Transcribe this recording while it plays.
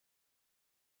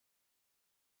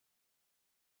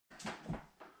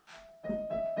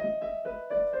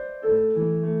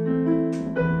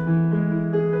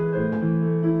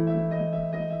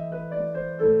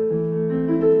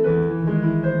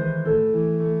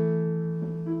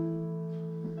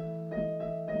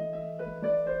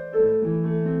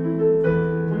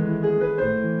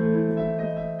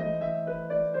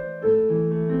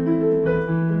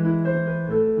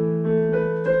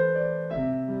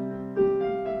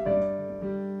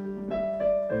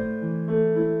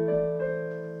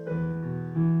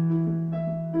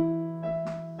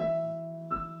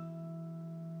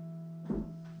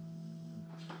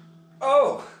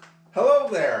Oh, hello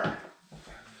there.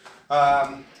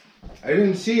 I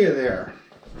didn't see you there.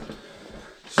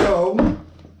 So,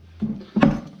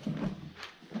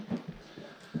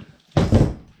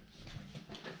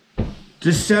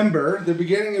 the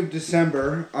beginning of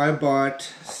December, I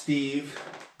bought Steve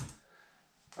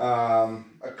a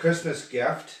Christmas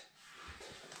gift.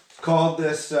 It's called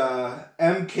this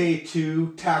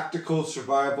MK2 Tactical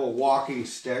Survival Walking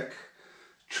Stick,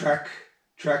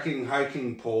 trekking,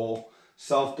 hiking pole,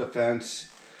 self-defense,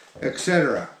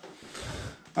 etc.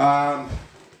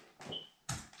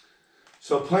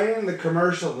 So playing the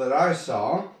commercial that I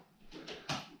saw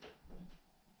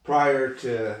prior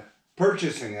to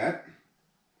purchasing it,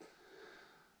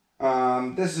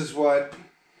 this is what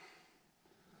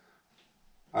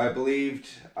I believed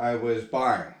I was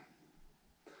buying.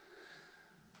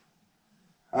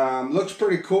 Looks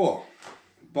pretty cool,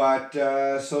 but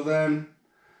so then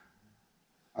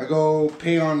I go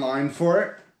pay online for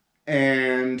it,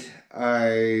 and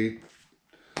I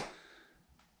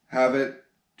have it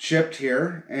shipped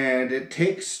here, and it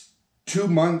takes 2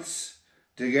 months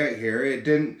to get here. It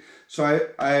didn't, so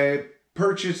I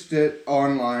purchased it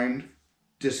online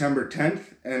December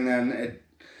 10th, and then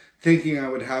thinking I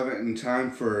would have it in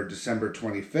time for December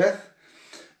 25th,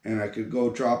 and I could go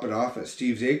drop it off at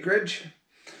Steve's acreage,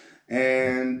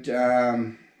 and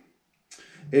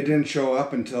it didn't show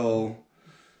up until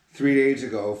 3 days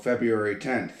ago, February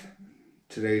 10th.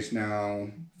 Today's now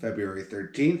February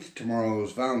 13th.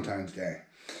 Tomorrow's Valentine's Day.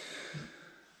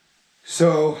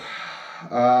 So,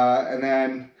 and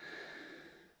then,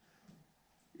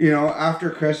 you know, after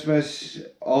Christmas,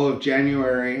 all of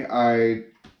January, I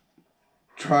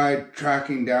tried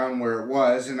tracking down where it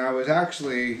was, and I was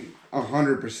actually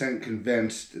 100%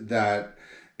 convinced that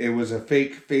it was a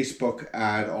fake Facebook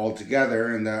ad altogether,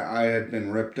 and that I had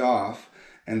been ripped off,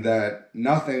 and that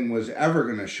nothing was ever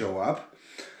going to show up.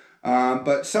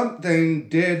 But something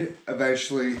did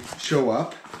eventually show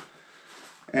up,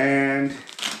 and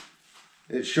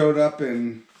it showed up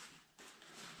in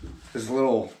this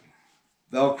little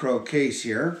Velcro case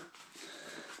here,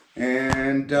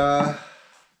 and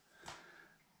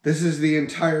this is the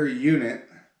entire unit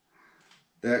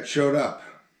that showed up.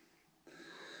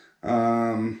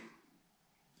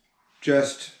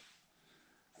 Just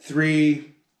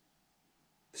 3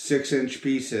 6-inch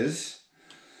pieces,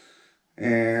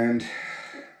 and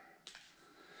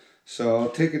so I'll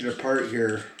take it apart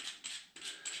here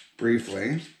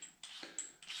briefly.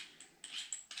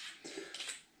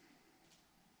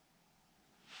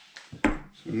 So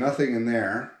nothing in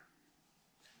there.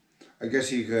 I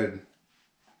guess you could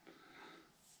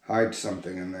hide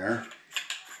something in there.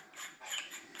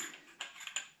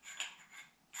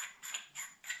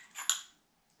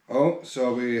 Oh,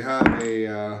 so we have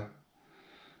a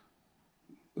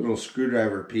little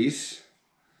screwdriver piece.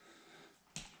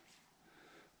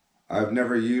 I've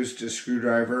never used a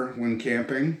screwdriver when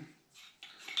camping,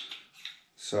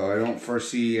 so I don't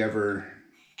foresee ever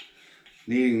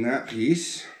needing that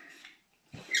piece.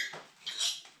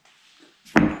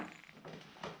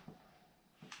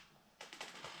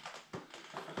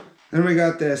 Then we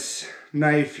got this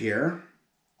knife here.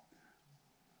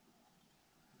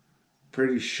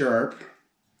 Pretty sharp.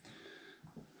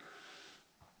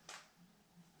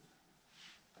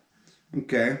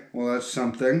 Okay, well that's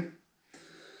something.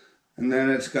 And then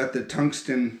it's got the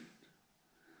tungsten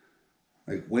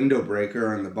like window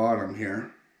breaker on the bottom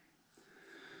here.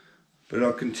 But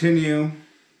I'll continue.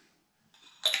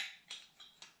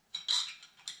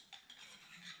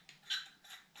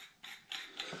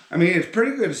 I mean, it's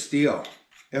pretty good steel.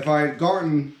 If I had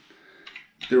gotten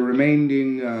the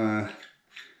remaining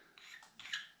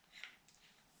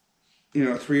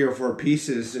 3 or 4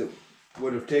 pieces it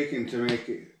would have taken to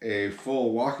make a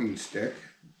full walking stick,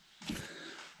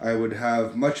 I would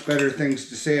have much better things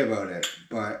to say about it.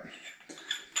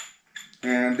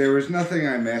 And there was nothing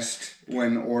I missed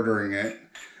when ordering it.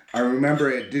 I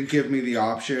remember it did give me the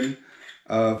option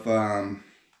of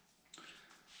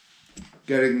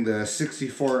getting the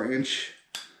 64-inch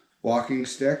walking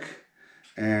stick,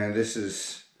 and this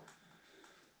is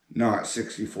not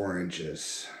 64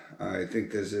 inches. I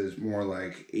think this is more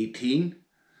like 18.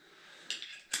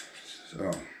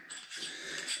 So,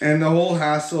 and the whole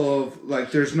hassle of,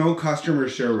 like, there's no customer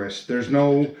service. There's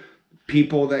no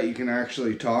people that you can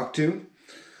actually talk to.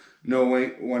 No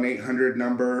 1-800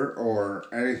 number or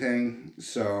anything.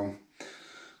 So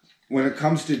when it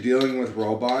comes to dealing with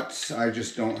robots, I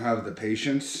just don't have the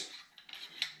patience.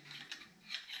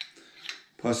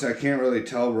 Plus, I can't really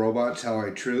tell robots how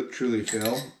I truly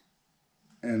feel.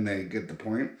 And they get the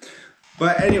point.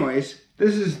 But anyways,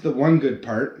 this is the one good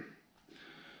part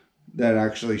that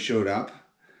actually showed up.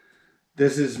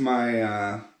 This is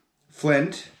my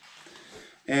flint.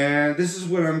 And this is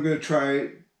what I'm going to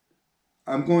try.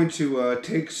 I'm going to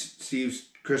take Steve's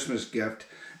Christmas gift.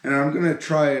 And I'm going to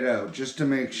try it out just to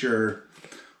make sure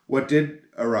what did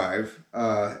arrive,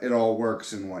 it all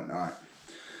works and whatnot.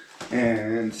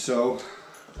 And so...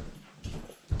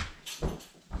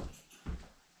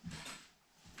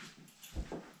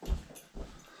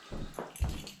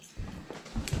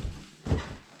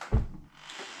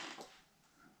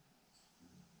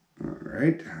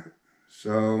 Alright,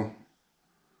 so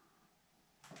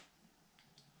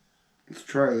let's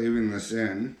try leaving this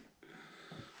in.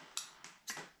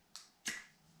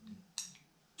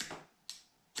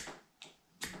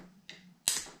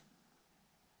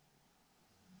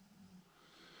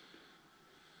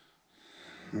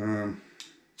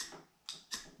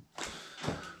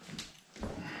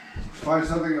 Find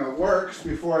something that works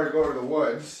before I go to the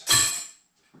woods.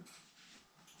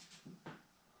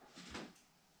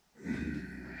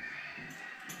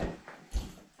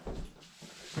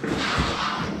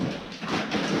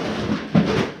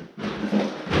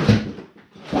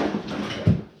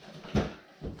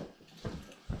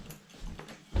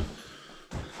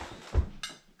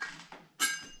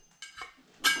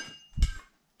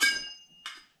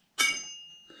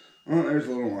 Oh, there's a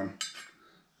little one.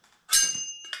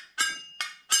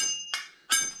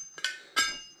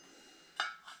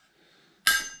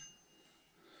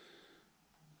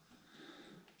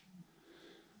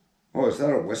 Oh, is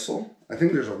that a whistle? I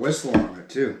think there's a whistle on it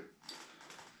too.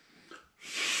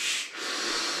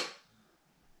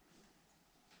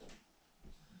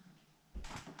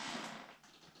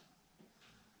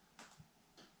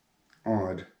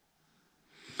 Odd.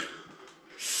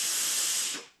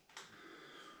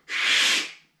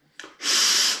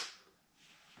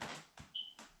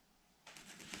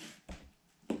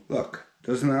 Look,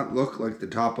 doesn't that look like the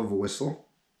top of a whistle?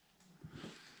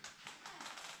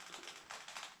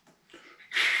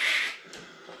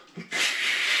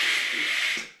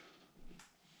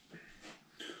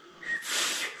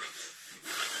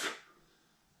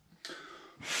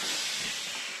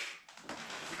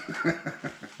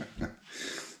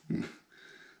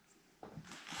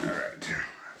 All right.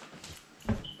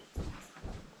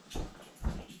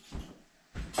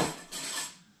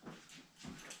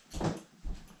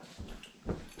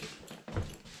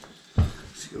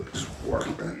 Let's see, let's work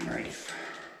with a knife.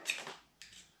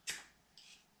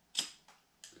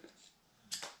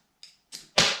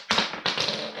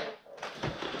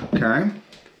 Okay.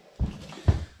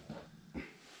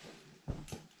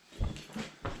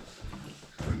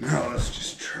 Now let's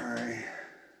just try.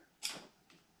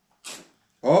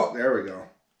 Oh, there we go.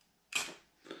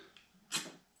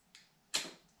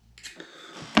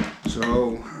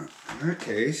 So, in that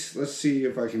case, let's see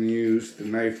if I can use the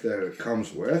knife that it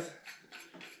comes with.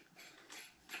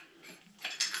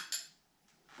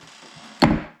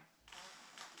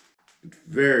 It's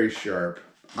very sharp.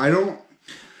 I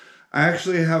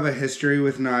actually have a history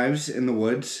with knives in the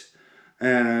woods,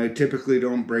 and I typically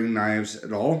don't bring knives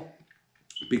at all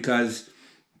because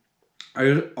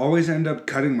I always end up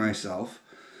cutting myself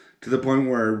to the point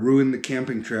where I ruin the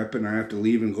camping trip and I have to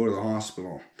leave and go to the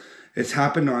hospital. It's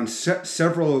happened on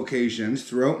several occasions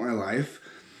throughout my life,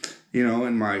 you know,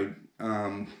 in my,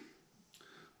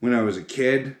 when I was a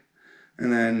kid,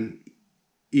 and then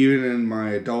even in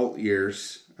my adult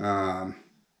years.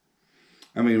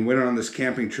 I mean, went on this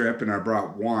camping trip and I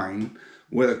brought wine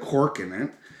with a cork in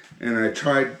it, and I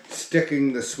tried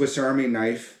sticking the Swiss Army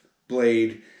knife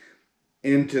blade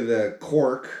into the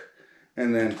cork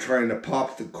and then trying to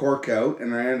pop the cork out,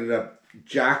 and I ended up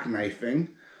jackknifing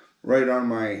right on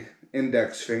my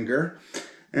index finger.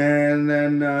 And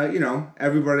then, you know,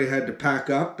 everybody had to pack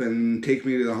up and take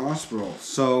me to the hospital.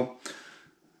 So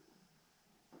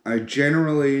I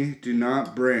generally do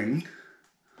not bring.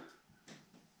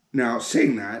 Now,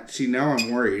 saying that, see, now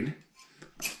I'm worried.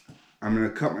 I'm going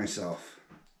to cut myself.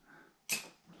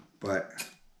 But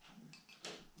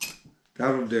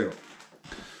that'll do.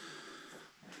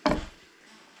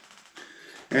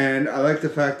 And I like the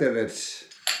fact that it's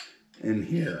in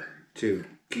here too.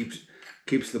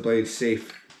 Keeps the blade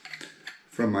safe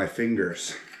from my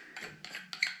fingers.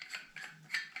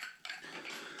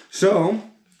 So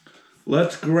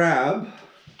let's grab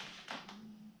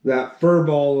that fur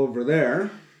ball over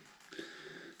there,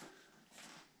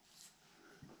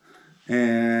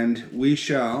 and we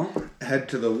shall head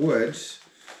to the woods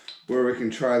where we can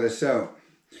try this out.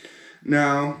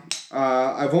 Now,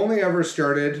 I've only ever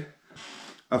started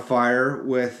a fire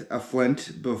with a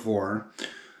flint before,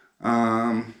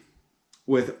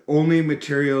 with only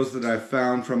materials that I've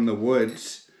found from the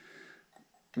woods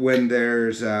when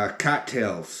there's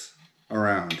cattails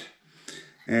around.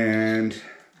 And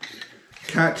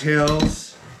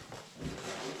cattails,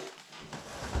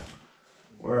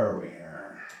 where are we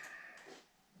here?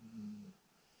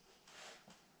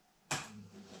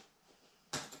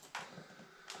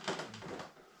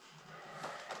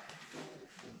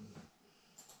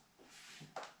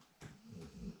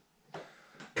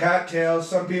 Cattails,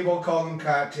 some people call them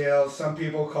cattails, some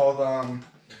people call them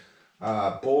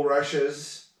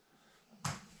bulrushes.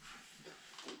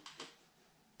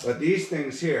 But these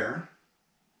things here,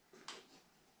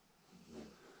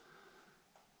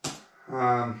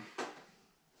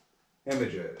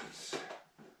 images.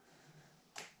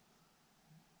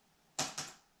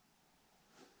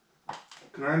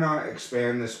 Can I not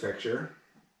expand this picture?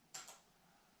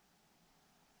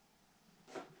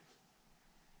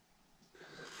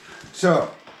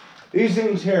 So, these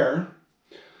things here,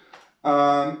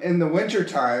 in the winter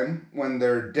time, when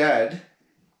they're dead,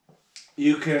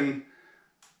 you can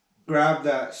grab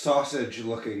that sausage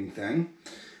looking thing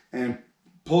and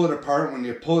pull it apart. When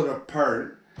you pull it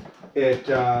apart,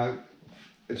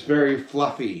 it's very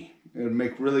fluffy. It would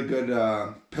make really good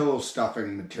pillow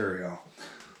stuffing material.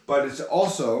 But it's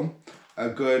also a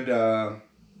good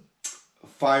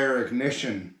fire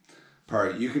ignition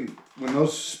part. You can, when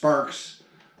those sparks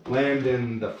land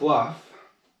in the fluff,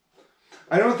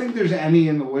 I don't think there's any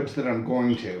in the woods that I'm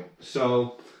going to.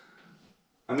 So,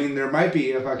 I mean, there might be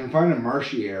if I can find a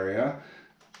marshy area.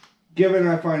 Given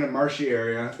I find a marshy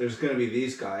area, there's going to be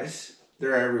these guys.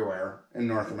 They're everywhere in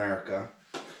North America,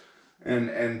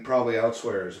 and probably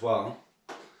elsewhere as well.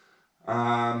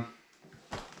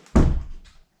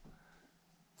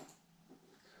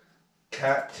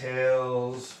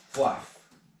 Cattails fluff.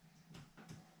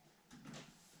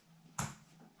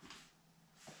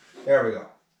 There we go.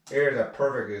 Here's a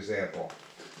perfect example.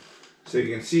 So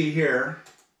you can see here,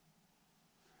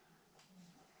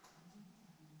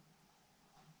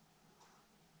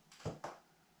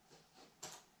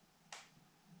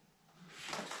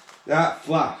 that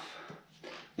fluff,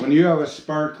 when you have a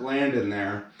spark land in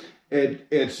there,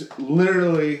 it's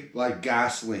literally like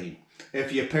gasoline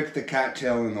if you pick the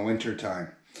cattail in the winter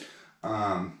time.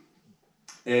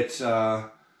 It's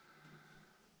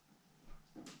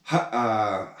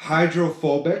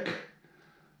hydrophobic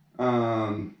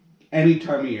any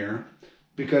time of year,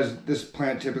 because this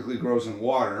plant typically grows in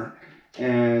water,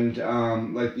 and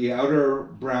like the outer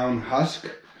brown husk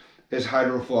is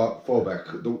hydrophobic.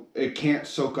 It can't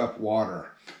soak up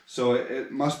water, so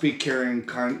it must be carrying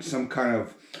some kind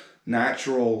of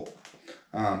natural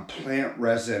plant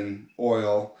resin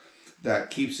oil that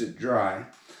keeps it dry.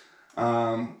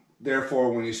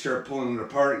 Therefore, when you start pulling it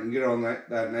apart and get on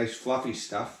that nice fluffy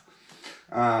stuff,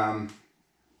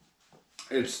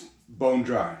 it's bone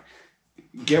dry.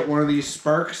 Get one of these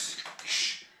sparks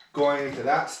going into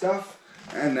that stuff,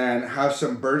 and then have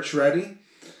some birch ready,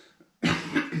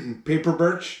 paper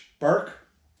birch bark,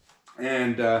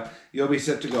 and you'll be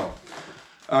set to go.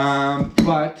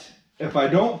 But if I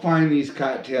don't find these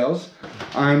cattails,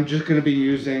 I'm just going to be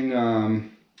using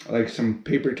like some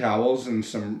paper towels and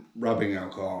some rubbing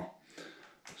alcohol.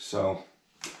 So,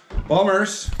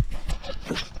 bummers.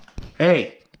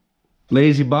 Hey,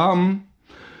 lazy bum.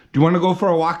 Do you want to go for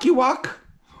a walkie walk?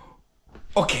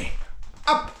 Okay,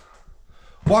 up.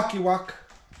 Walkie walk.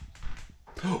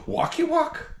 Walkie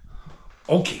walk?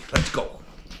 Okay, let's go.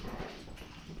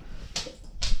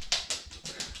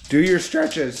 Do your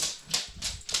stretches.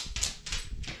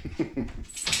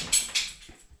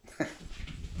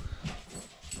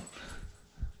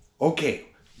 Okay,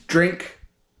 drink.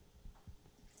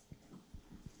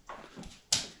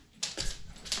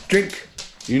 Drink.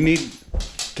 You need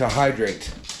to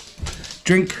hydrate.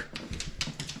 Drink.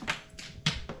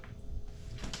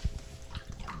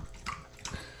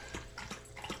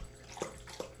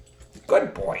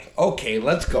 Good boy. Okay,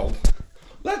 let's go.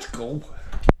 Let's go.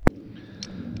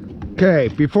 Okay,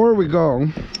 before we go,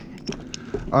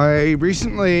 I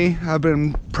recently have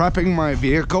been prepping my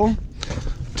vehicle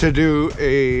to do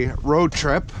a road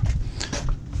trip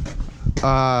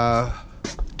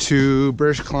to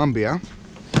British Columbia.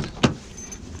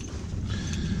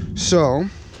 So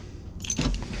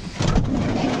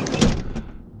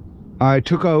I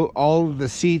took out all of the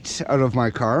seats out of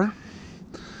my car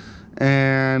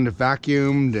and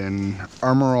vacuumed and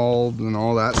armoralled and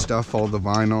all that stuff, all the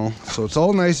vinyl. So it's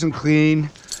all nice and clean.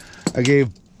 I gave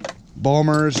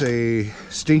Balmers a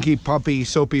stinky puppy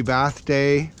soapy bath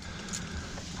day,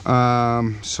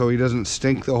 so he doesn't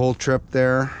stink the whole trip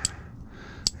there.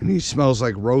 And he smells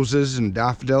like roses and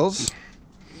daffodils.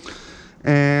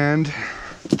 And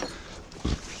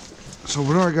so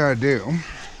what I gotta do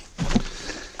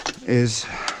is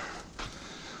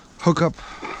hook up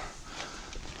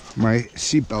my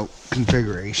seatbelt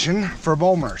configuration for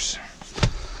Balmers.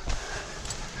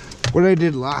 What I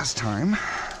did last time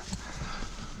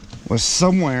was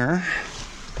somewhere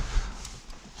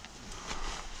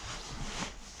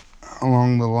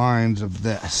along the lines of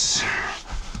this.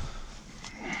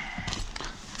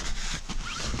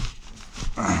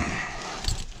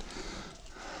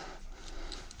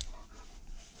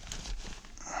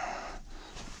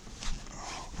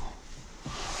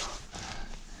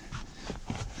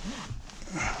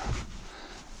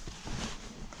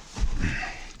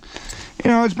 You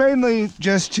know, it's mainly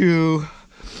just to,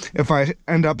 if I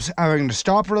end up having to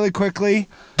stop really quickly,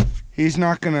 he's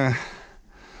not gonna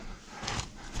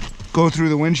go through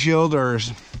the windshield or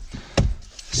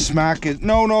smack it.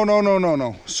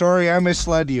 No. Sorry, I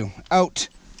misled you. Out.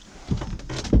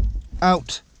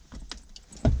 Out.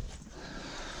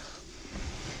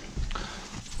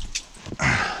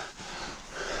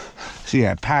 See,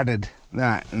 I patted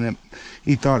that and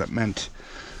he thought it meant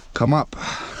come up.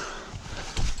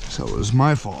 So it was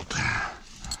my fault.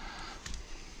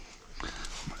 But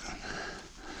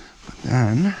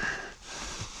then, I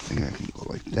think I can go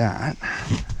like that.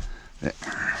 There.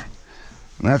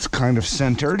 And that's kind of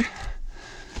centered.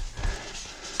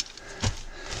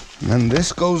 And then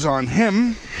this goes on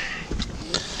him.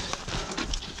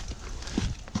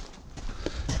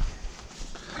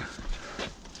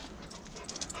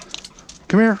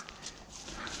 Come here.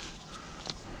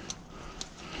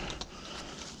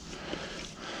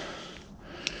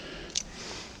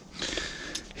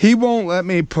 He won't let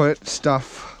me put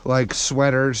stuff like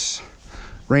sweaters,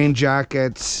 rain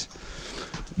jackets,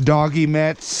 doggy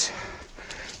mitts.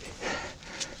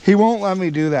 He won't let me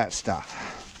do that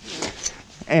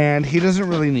stuff. And he doesn't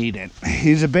really need it.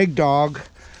 He's a big dog.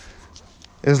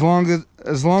 As long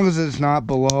as it's not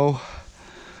below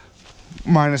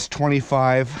minus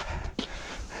 25,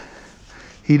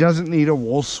 he doesn't need a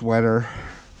wool sweater.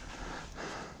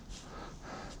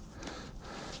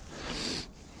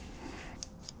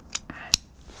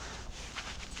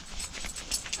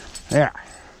 There,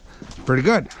 pretty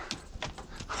good.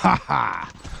 Haha.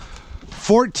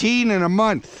 14 in a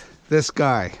month, this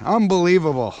guy.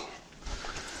 Unbelievable.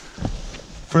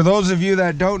 For those of you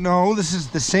that don't know, this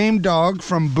is the same dog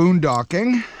from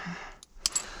boondocking.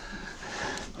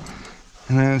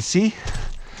 And then see?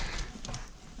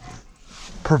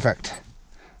 Perfect.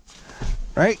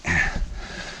 Right?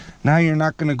 Now you're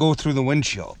not going to go through the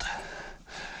windshield.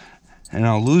 And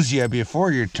I'll lose you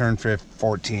before you turn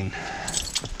 14.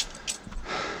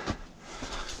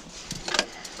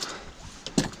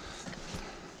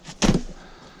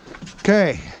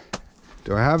 Okay,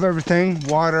 do I have everything?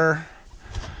 Water,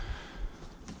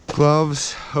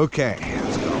 gloves. Okay,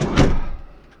 let's go.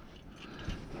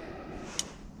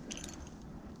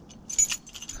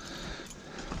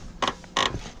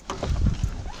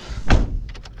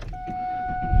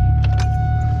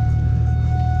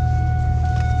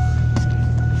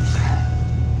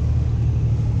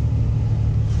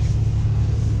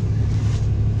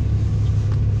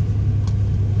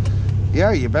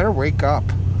 Yeah, you better wake up.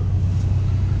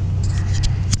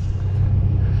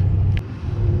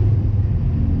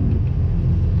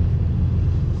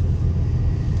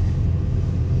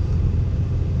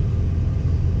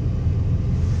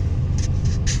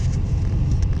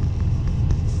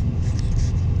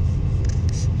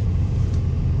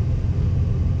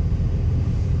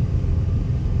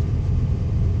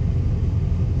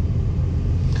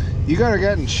 You gotta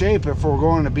get in shape if we're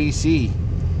going to BC.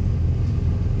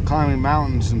 Climbing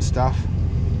mountains and stuff.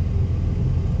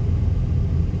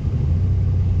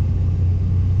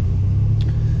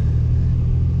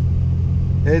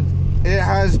 It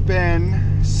has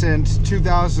been since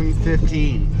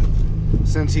 2015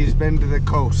 since he's been to the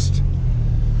coast.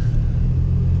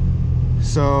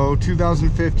 So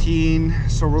 2015,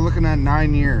 so we're looking at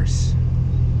 9 years.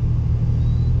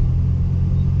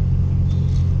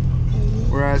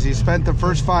 Whereas he spent the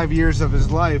first 5 years of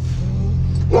his life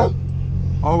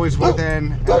always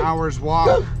within an hour's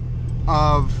walk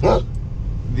of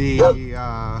the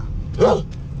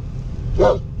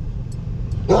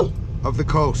of the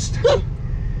coast.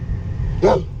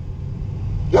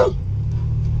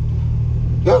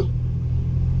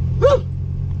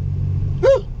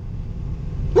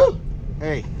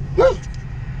 Hey.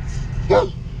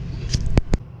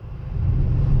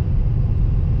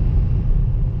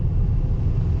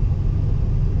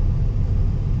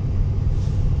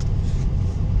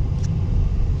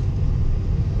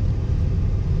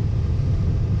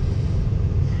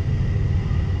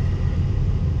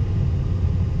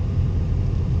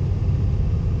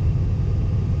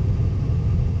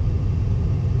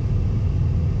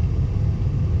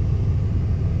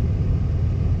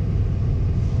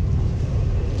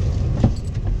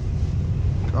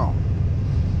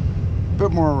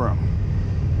 Bit more room.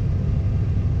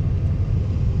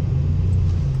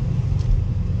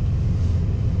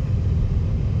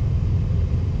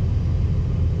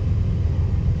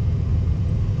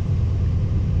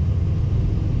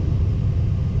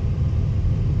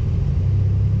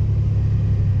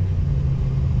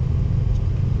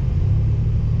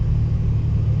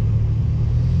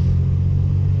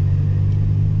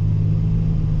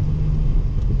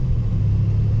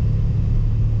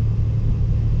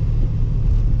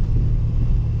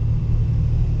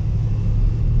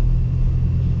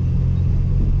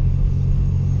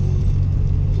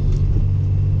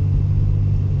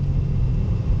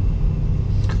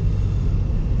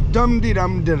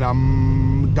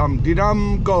 Dum-de-dum-de-dum,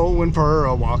 dum-de-dum, going for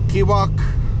a walkie walk.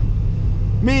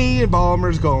 Me and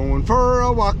Balmer's going for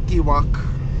a walkie walk.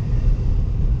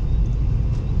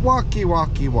 Walkie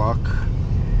walkie walk.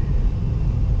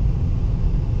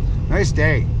 Nice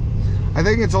day. I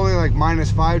think it's only like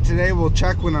 -5 today. We'll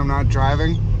check when I'm not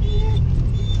driving.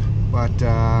 But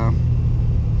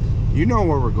you know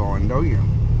where we're going, don't you?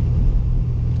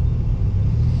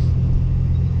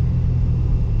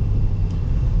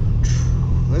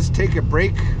 Let's take a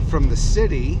break from the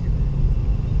city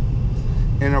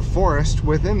in a forest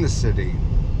within the city.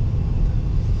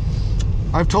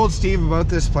 I've told Steve about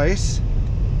this place,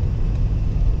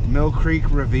 Mill Creek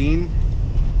Ravine.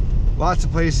 Lots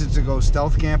of places to go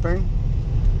stealth camping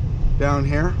down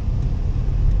here.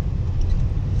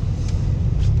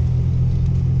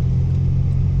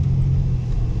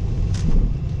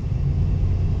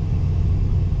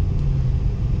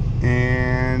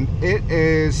 And it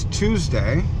is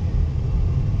Tuesday,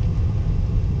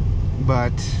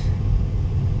 but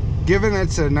given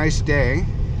it's a nice day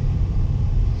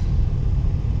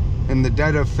in the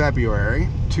dead of February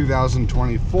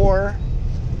 2024,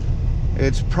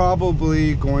 it's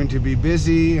probably going to be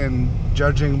busy, and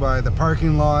judging by the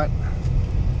parking lot,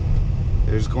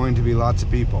 there's going to be lots of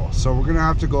people. So we're gonna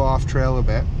have to go off trail a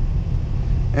bit,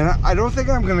 and I don't think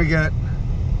I'm gonna get,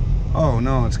 oh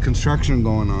no, it's construction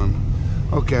going on.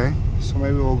 Okay, so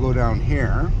maybe we'll go down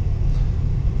here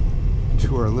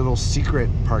to our little secret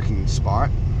parking spot.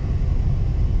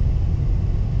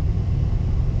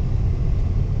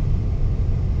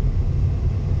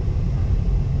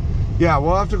 Yeah,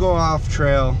 we'll have to go off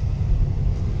trail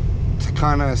to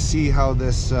kind of see how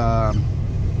this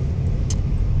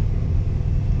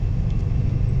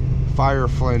fire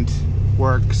flint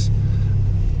works.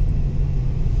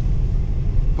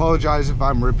 Apologize if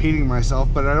I'm repeating myself,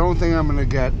 but I don't think I'm gonna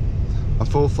get a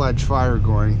full-fledged fire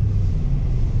going.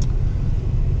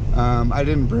 I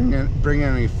didn't bring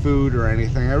any food or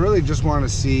anything. I really just want to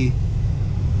see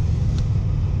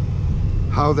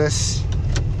how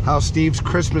Steve's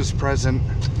Christmas present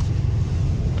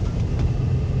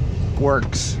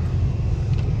works.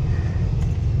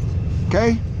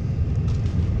 Okay,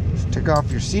 just take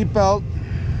off your seatbelt.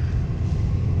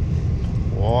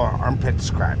 Oh, armpit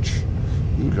scratch.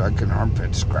 You like an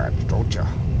armpit scratch, don't you?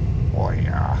 Oh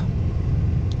yeah.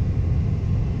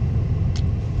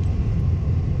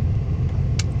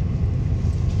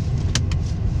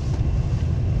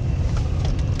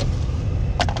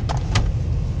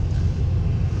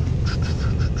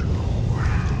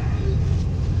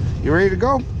 You ready to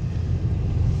go?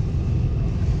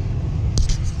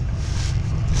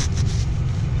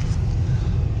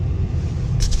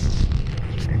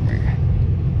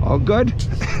 All good?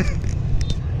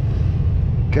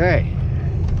 Okay,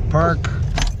 park.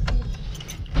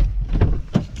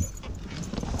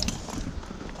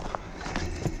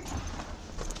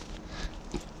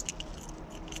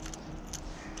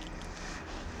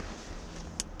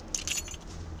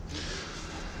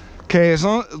 Okay, as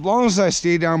long as I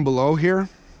stay down below here,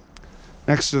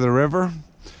 next to the river,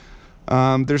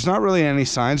 there's not really any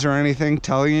signs or anything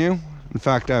telling you. In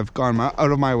fact, I've gone out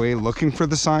of my way looking for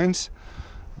the signs,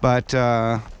 but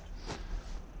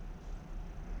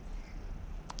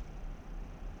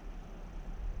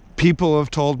People have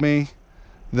told me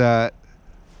that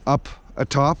up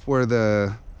atop where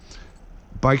the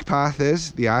bike path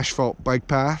is, the asphalt bike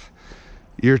path,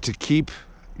 you're to keep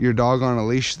your dog on a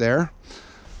leash there.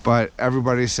 But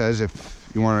everybody says if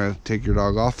you want to take your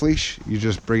dog off leash, you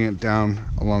just bring it down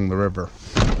along the river.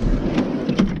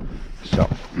 So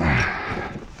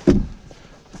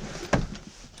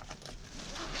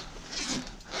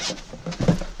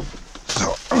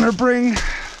I'm gonna bring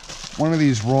one of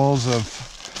these rolls of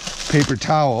paper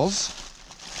towels.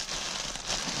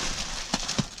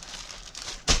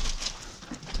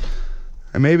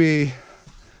 I maybe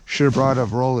should have brought a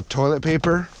roll of toilet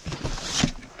paper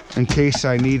in case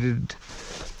I needed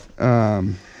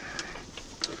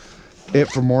it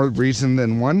for more reason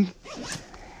than one.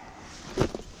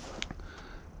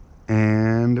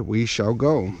 And we shall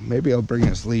go. Maybe I'll bring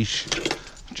his leash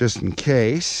just in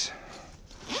case.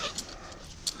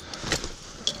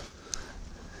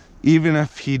 Even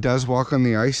if he does walk on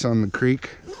the ice on the creek,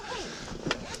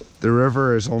 the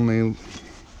river is only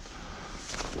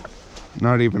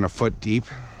not even a foot deep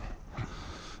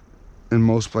in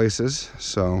most places,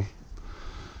 so.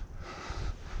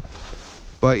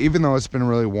 But even though it's been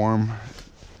really warm,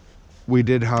 we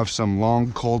did have some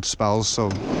long cold spells,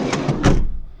 so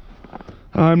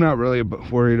I'm not really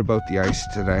worried about the ice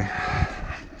today.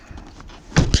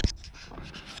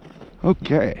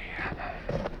 Okay.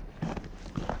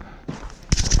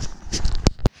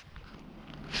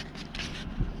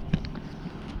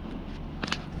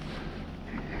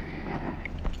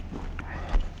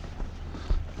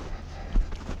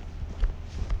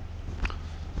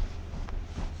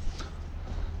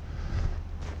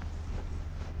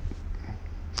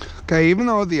 Okay, even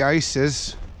though the ice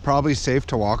is probably safe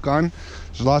to walk on,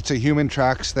 there's lots of human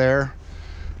tracks there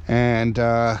and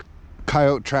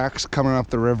coyote tracks coming up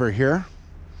the river here,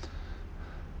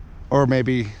 or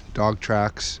maybe dog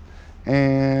tracks,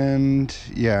 and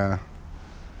yeah,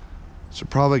 so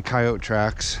probably coyote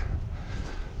tracks.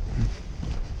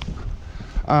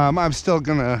 I'm still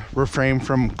gonna refrain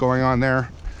from going on there.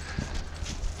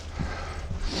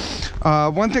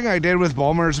 One thing I did with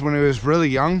Bulmers when he was really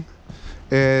young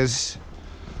is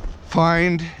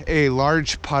find a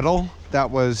large puddle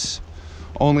that was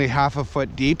only half a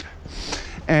foot deep,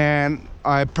 and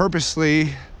I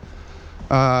purposely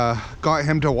got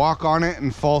him to walk on it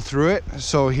and fall through it,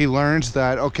 so he learns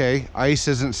that okay, ice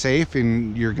isn't safe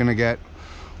and you're gonna get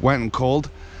wet and cold.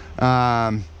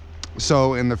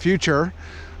 So in the future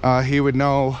he would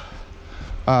know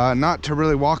not to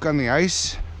really walk on the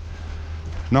ice,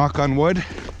 knock on wood,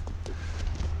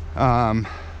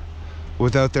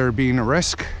 without there being a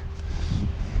risk,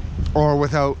 or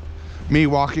without me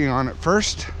walking on it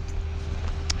first.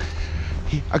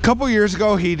 A couple years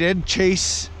ago, he did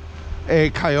chase a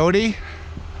coyote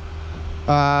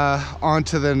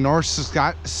onto the North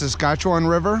Saskatchewan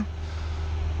River,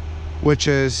 which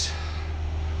is,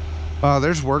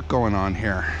 there's work going on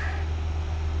here.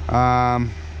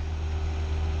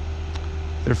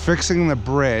 They're fixing the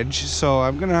bridge, so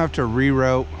I'm gonna have to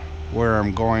reroute where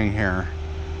I'm going here.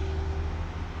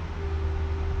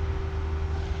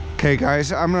 Okay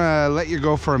guys, I'm gonna let you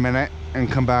go for a minute and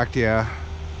come back to you.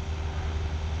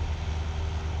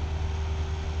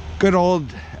 Good old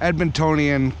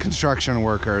Edmontonian construction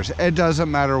workers. It doesn't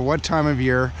matter what time of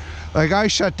year. Like, I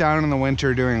shut down in the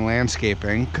winter doing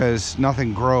landscaping because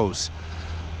nothing grows.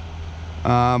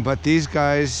 But these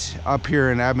guys up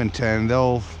here in Edmonton,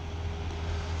 they'll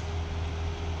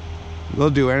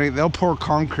do anything. They'll pour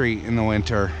concrete in the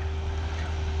winter.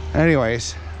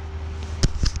 Anyways,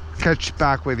 catch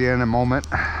back with you in a moment.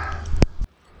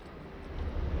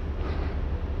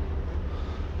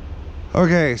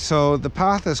 Okay, so the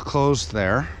path is closed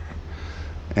there,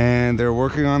 and they're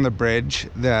working on the bridge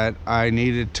that I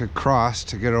needed to cross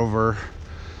to get over,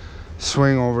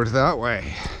 swing over that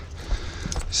way.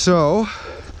 So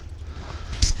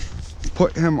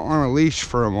put him on a leash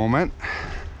for a moment,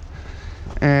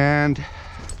 and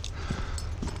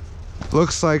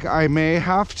looks like I may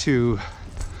have to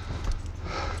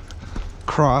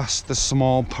cross the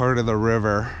small part of the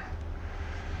river,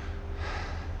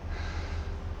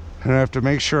 and I have to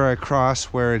make sure I cross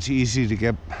where it's easy to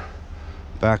get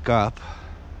back up.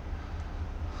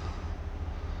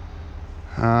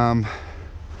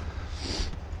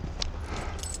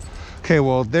 Okay,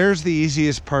 well, there's the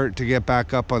easiest part to get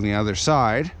back up on the other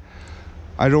side.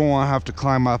 I don't want to have to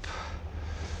climb up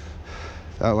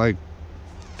that like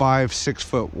 5-6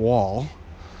 foot wall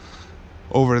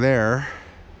over there.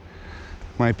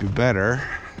 Might be better.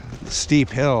 Steep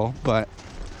hill, but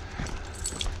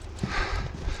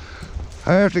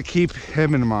I have to keep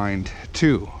him in mind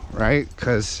too, right?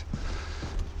 Because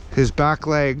His back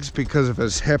legs, because of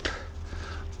his hip,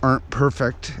 aren't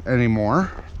perfect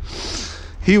anymore.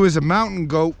 He was a mountain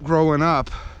goat growing up.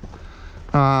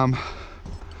 You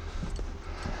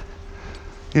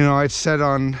know, I'd set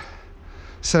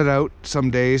out some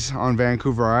days on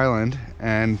Vancouver Island,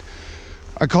 and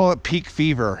I call it peak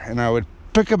fever, and I would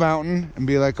pick a mountain and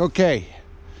be like, okay,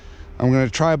 I'm gonna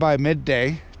try by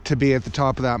midday to be at the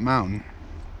top of that mountain.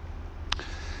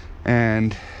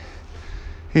 And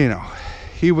you know,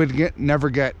 he would never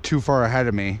get too far ahead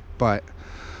of me, but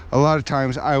a lot of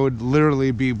times I would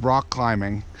literally be rock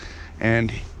climbing,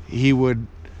 and he would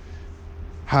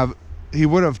have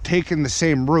taken the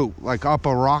same route, like up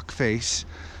a rock face,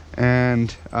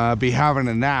 and be having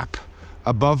a nap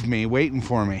above me waiting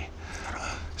for me.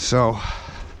 So,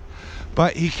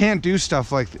 but he can't do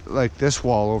stuff like this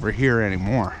wall over here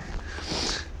anymore.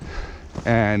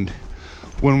 And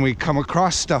when we come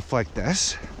across stuff like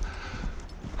this,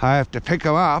 I have to pick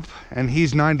him up, and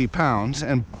he's 90 pounds,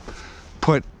 and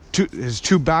put his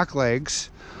two back legs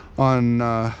on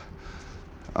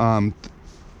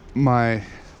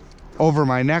over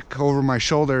my neck, over my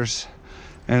shoulders,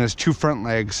 and his two front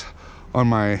legs on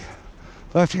my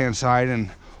left hand side, and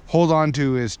hold on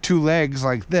to his two legs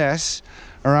like this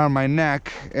around my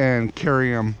neck and carry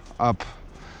him up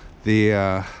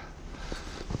the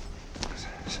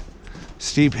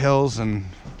steep hills and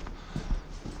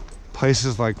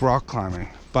places like rock climbing.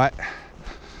 But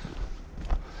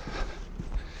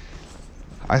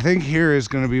I think here is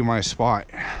going to be my spot.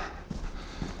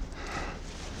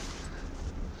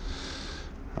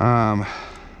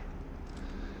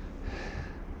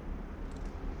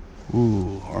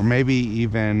 Ooh, or maybe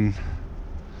even,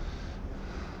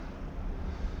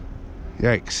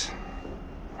 yikes.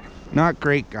 Not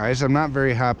great, guys. I'm not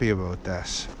very happy about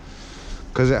this,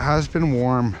 because it has been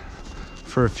warm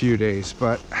for a few days,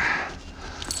 but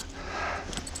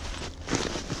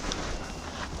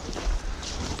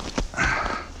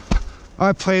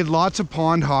I played lots of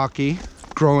pond hockey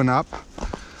growing up,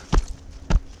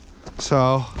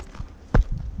 so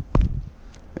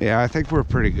yeah, I think we're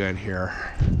pretty good here.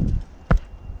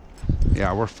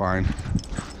 Yeah, we're fine.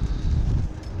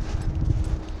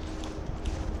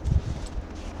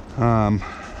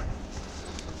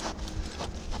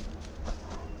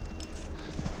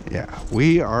 Yeah,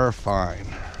 we are fine.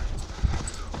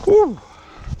 Woo!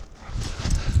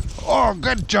 Oh,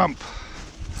 good jump.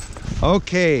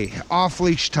 Okay, off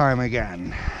leash time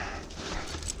again.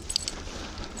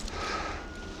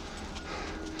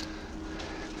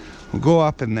 We'll go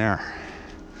up in there.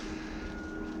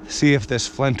 See if this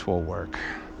flint will work.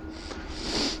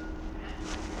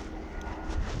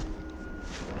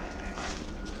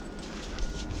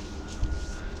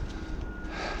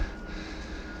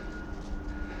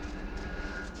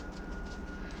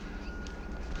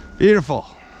 Beautiful.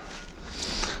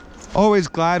 Always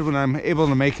glad when I'm able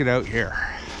to make it out here.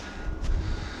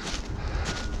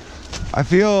 I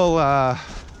feel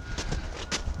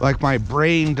like my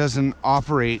brain doesn't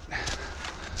operate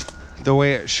the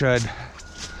way it should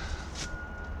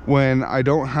when I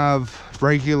don't have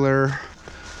regular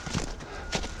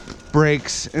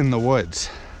breaks in the woods.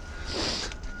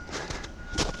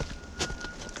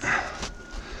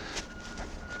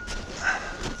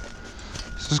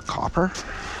 Is this copper?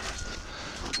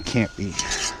 Can't be.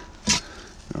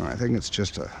 No, I think it's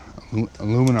just a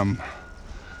aluminum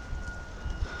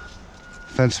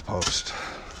fence post.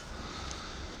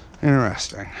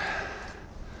 Interesting.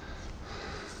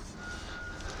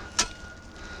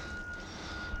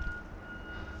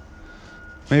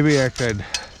 Maybe I could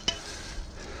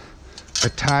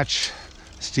attach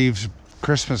Steve's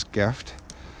Christmas gift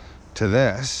to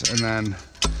this, and then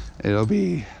it'll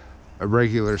be a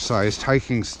regular sized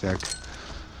hiking stick.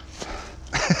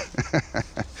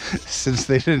 Since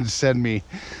they didn't send me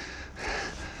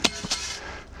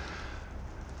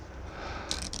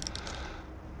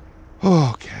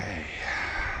okay.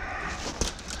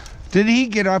 Did he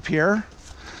get up here?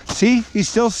 See, he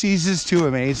still ceases to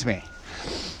amaze me.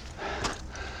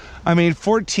 I mean,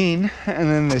 14, and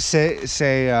then they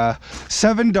say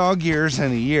 7 dog years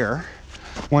in a year,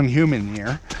 1 human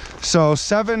year. So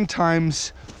 7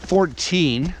 times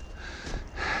 14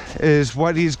 is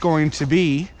what he's going to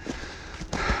be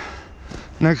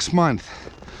next month.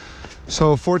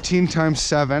 So 14 times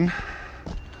 7,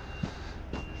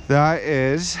 that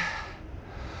is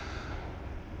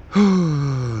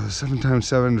 7 times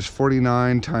 7 is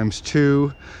 49 times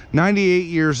 2, 98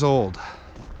 years old.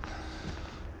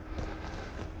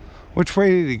 Which way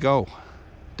did he go?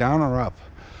 Down or up?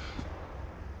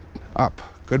 Up.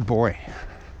 Good boy.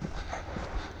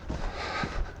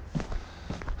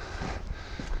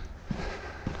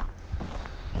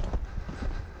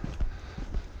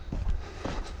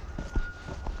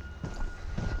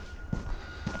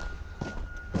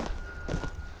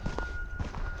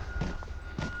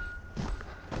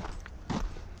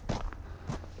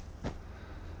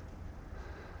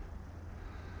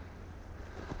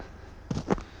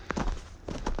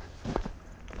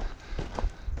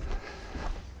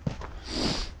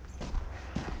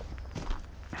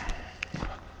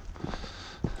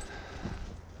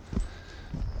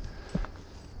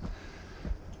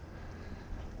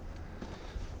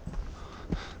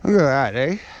 Look at that,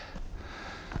 eh?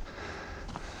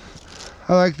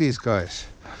 I like these guys.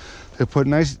 They put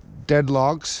nice dead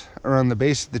logs around the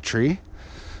base of the tree,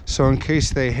 so in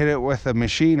case they hit it with a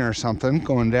machine or something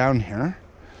going down here,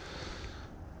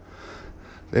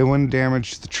 they wouldn't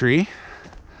damage the tree.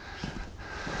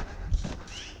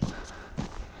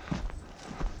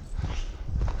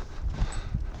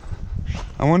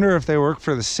 I wonder if they work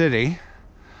for the city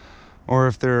or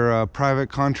if they're a private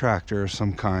contractor of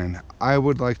some kind. I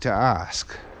would like to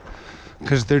ask,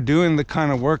 because they're doing the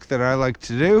kind of work that I like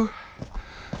to do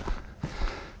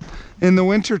in the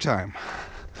winter time.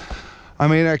 I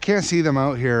mean, I can't see them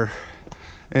out here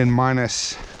in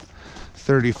minus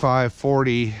 35,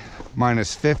 40,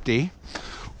 minus 50,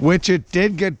 which it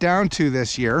did get down to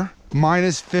this year,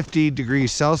 minus 50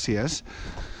 degrees Celsius.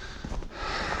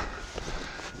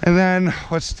 And then,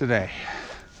 what's today?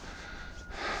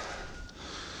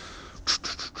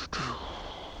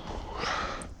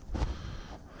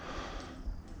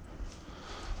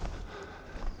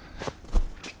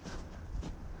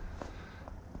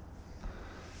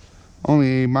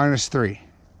 Only minus 3.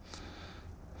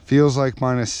 Feels like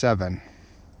minus 7.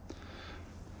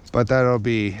 But that'll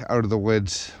be out of the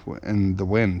woods in the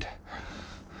wind.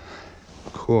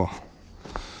 Cool.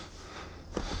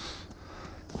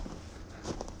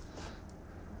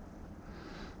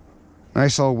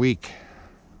 Nice all week.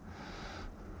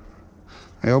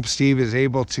 I hope Steve is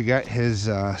able to get his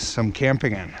some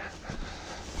camping in.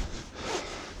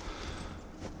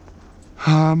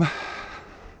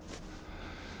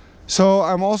 So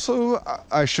I'm also,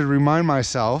 I should remind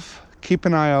myself, keep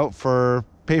an eye out for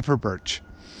paper birch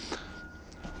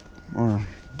or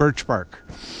birch bark.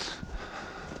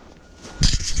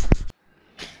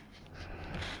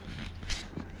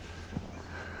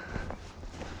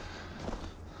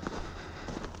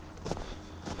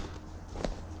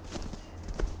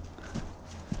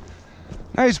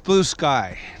 Nice blue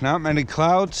sky, not many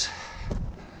clouds.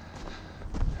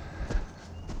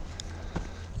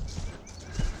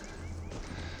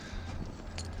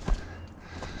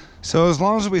 So as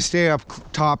long as we stay up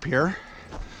top here,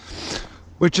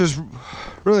 which is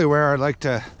really where I'd like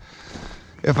to,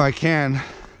 if I can,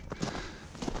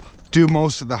 do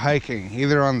most of the hiking,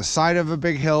 either on the side of a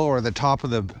big hill or the top of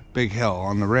the big hill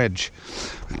on the ridge,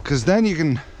 because then you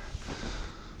can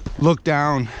look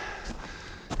down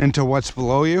into what's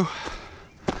below you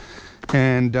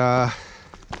and have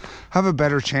a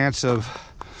better chance of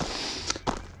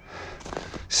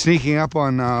sneaking up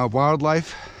on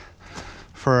wildlife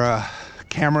for a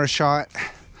camera shot.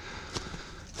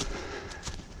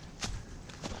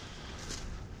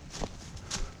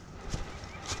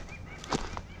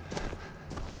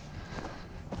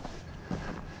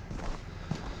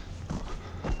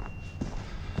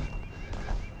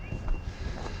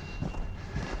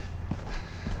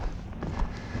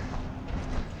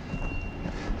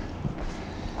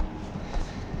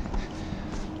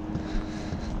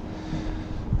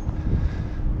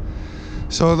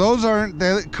 So those aren't,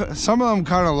 some of them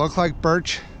kind of look like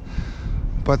birch,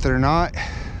 but they're not.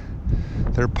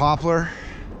 They're poplar.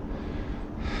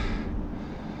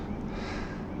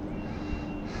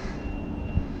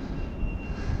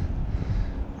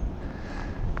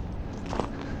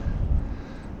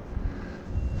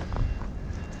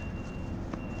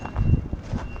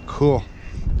 Cool.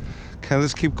 Okay,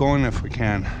 let's keep going if we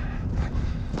can.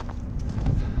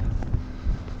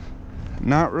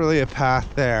 Not really a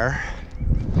path there.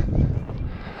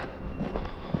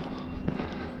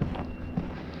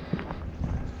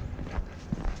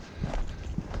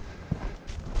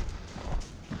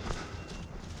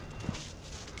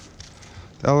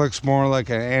 That looks more like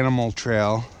an animal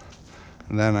trail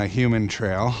than a human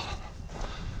trail.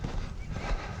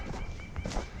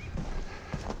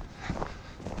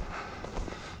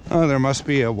 Oh, there must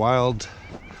be a wild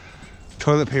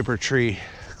toilet paper tree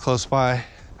close by.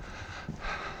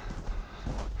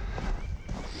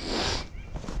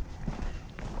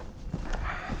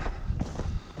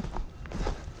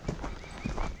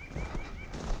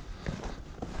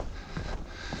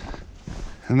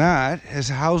 And that is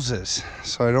houses,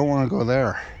 so I don't want to go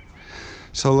there.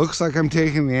 So it looks like I'm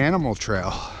taking the animal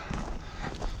trail.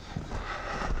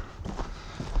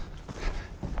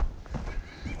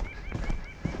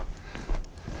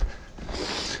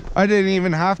 I didn't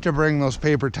even have to bring those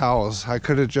paper towels. I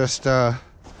could have just, well,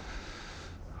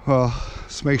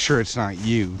 let's make sure it's not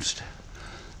used.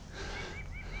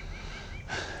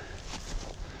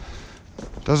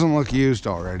 Doesn't look used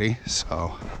already,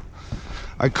 so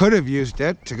I could have used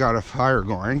it to get a fire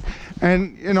going.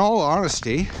 And in all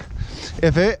honesty,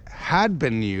 if it had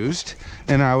been used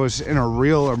and I was in a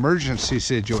real emergency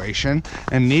situation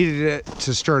and needed it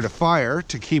to start a fire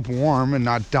to keep warm and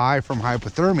not die from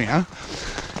hypothermia,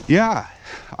 yeah,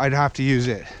 I'd have to use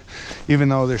it, even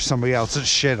though there's somebody else's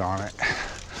shit on it.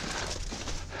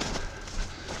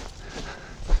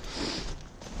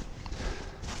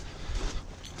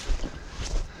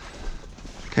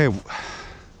 Okay,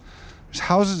 there's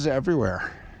houses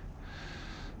everywhere.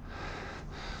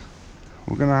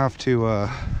 We're gonna have to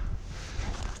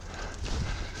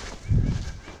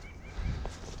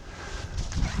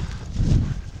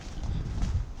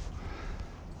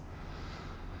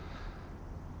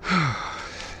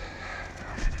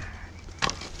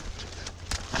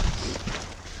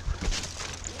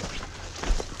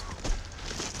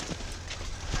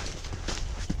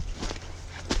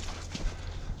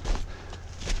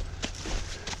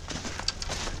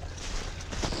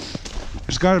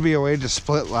there's got to be a way to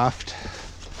split left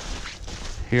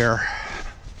here.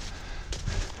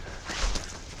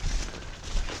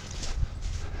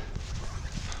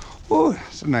 Oh,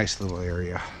 it's a nice little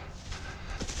area.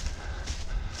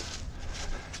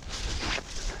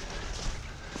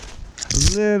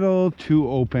 A little too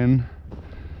open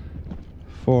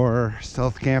for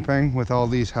stealth camping with all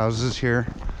these houses here.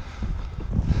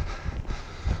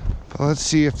 But let's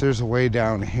see if there's a way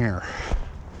down here.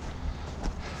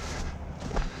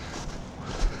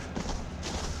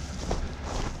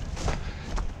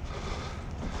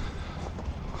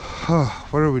 Oh,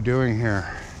 what are we doing here?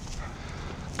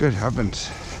 Good heavens.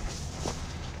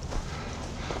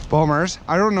 Bulmers,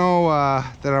 I don't know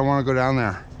that I want to go down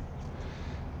there.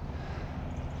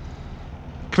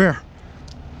 Come here.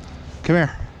 Come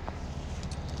here.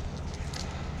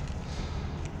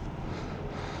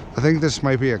 I think this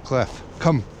might be a cliff.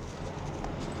 Come.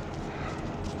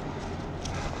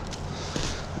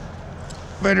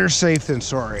 Better safe than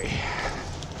sorry.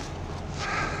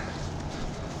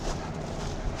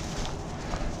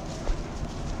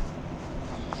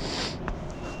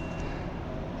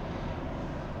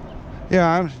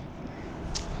 Yeah,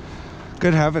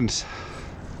 good heavens.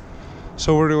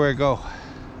 So where do I go?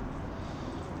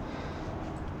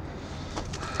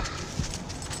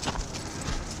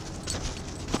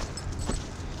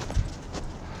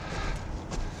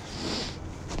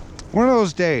 One of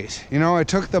those days, you know, I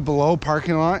took the below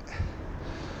parking lot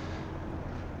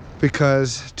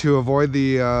because to avoid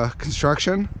the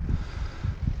construction.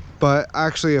 But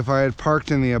actually, if I had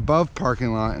parked in the above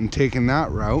parking lot and taken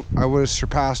that route, I would have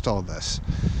surpassed all this.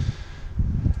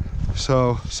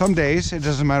 So some days, it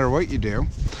doesn't matter what you do,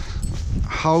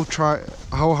 how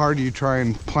hard you try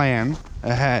and plan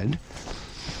ahead.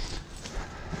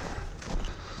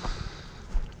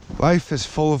 Life is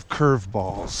full of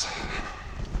curveballs.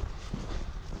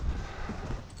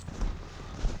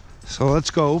 So let's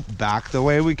go back the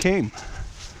way we came.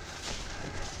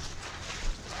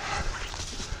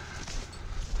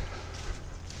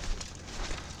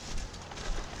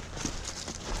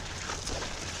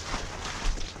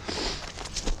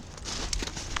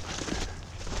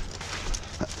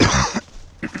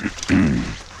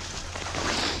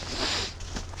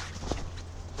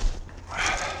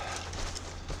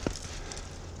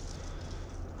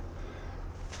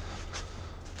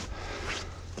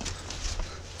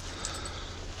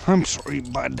 I'm sorry,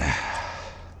 bud.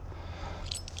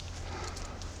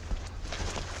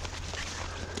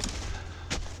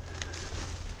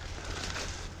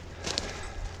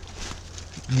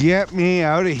 Get me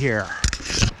out of here.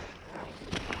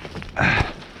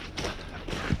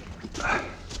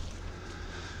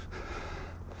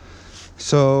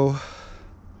 So,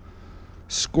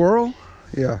 squirrel?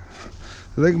 Yeah,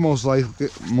 I think most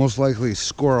likely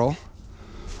squirrel.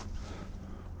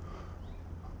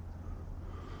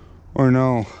 Or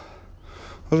no,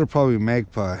 those are probably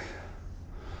magpie.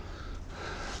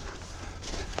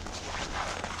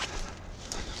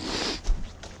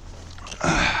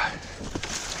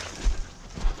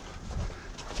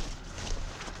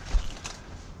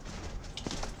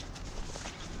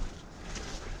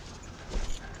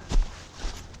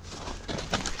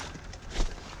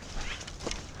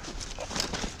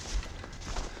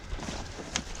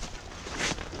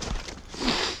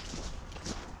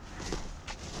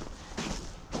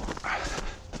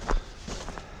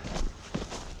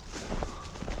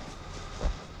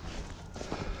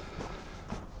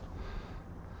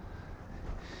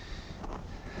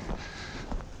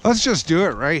 Let's just do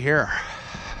it right here.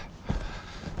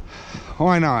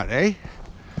 Why not, eh?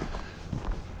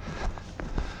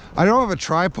 I don't have a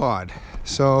tripod,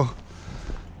 so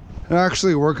it'll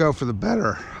actually work out for the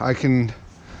better. I can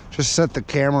just set the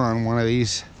camera on one of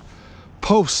these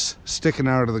posts sticking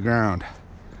out of the ground.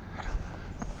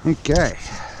 Okay.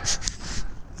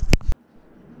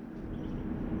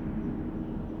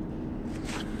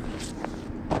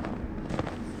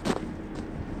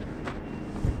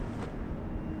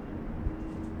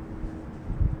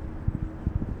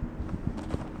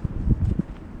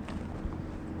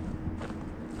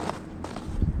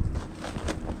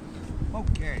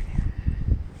 Okay.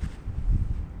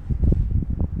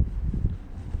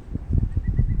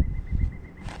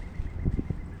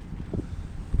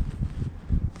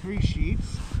 3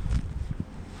 sheets.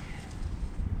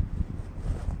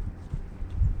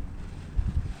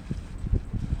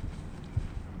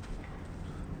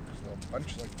 Just a little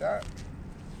bunch like that.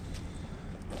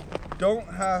 Don't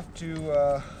have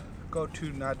to go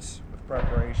too nuts with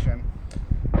preparation,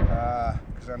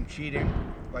 because I'm cheating,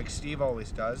 like Steve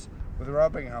always does, with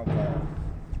rubbing alcohol.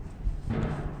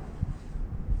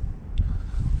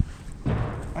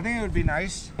 I think it would be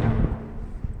nice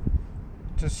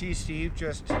to see Steve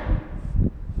just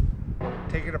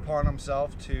take it upon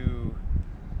himself to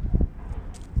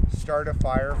start a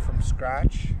fire from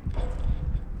scratch.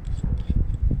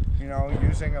 You know,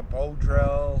 using a bow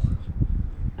drill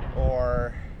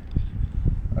or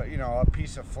you know, a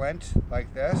piece of flint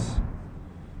like this.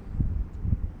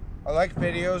 I like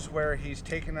videos where he's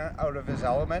taken it out of his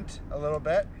element a little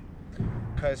bit,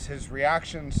 because his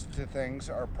reactions to things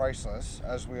are priceless,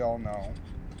 as we all know.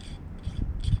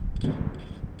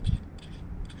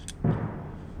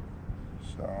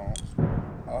 So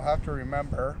I'll have to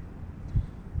remember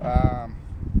the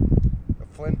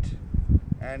flint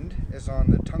end is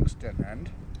on the tungsten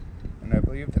end, and I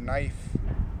believe the knife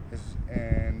is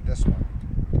in this one,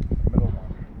 the middle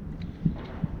one.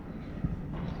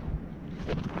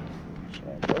 So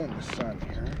I'll go in the sun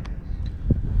here.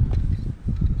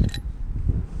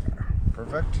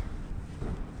 Perfect.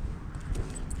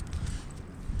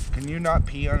 Can you not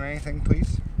pee on anything,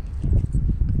 please?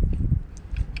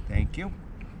 Thank you.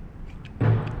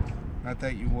 Not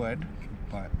that you would,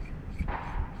 but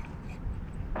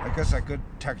I guess I could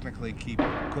technically keep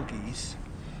cookies,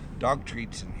 dog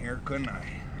treats in here, couldn't I?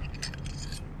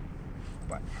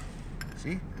 But,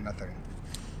 see? Nothing.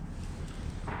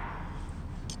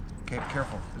 Okay,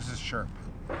 careful. This is sharp.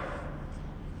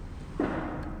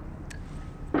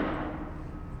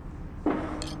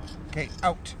 Okay,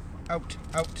 out. Out.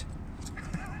 Out.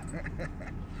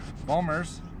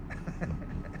 Bombers.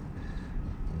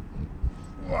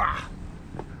 Wow.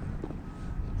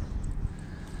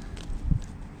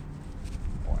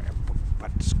 Boy, a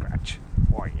butt scratch.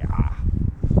 Oh yeah.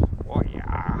 Oh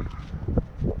yeah.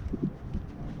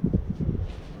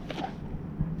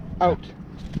 Out.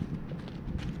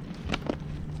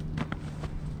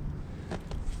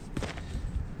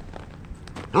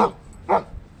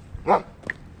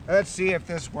 Let's see if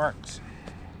this works.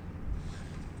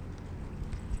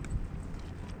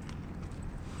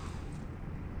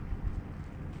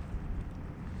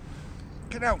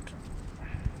 Get out.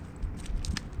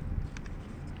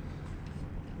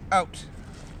 Out.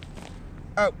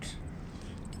 Out.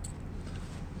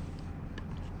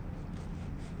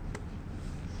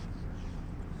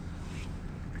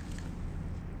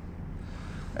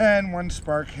 And one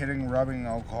spark hitting rubbing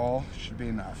alcohol should be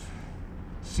enough.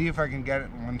 See if I can get it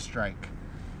in one strike.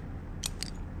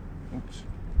 Oops.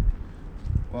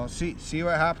 Well, see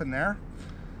what happened there?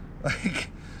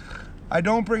 Like, I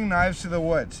don't bring knives to the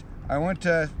woods. I went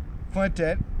to flint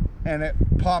it and it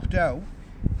popped out,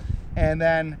 and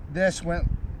then this went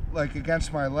like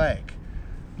against my leg.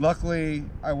 Luckily,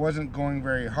 I wasn't going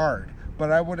very hard,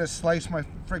 but I would have sliced my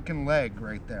freaking leg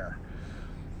right there.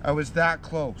 I was that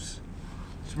close.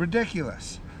 It's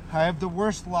ridiculous. I have the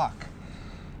worst luck.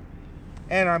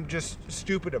 And I'm just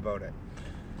stupid about it.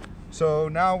 So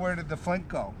now where did the flint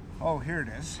go? Oh, here it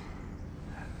is.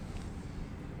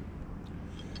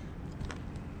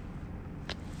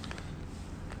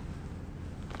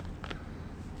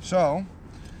 So,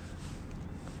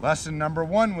 lesson number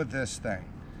 1 with this thing.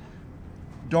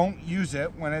 Don't use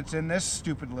it when it's in this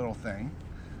stupid little thing.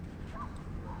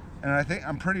 And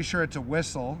I'm pretty sure it's a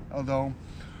whistle, although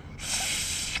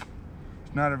it's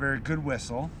not a very good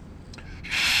whistle.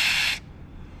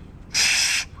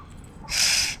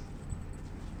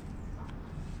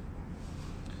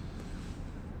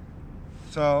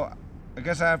 So I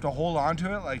guess I have to hold on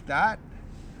to it like that,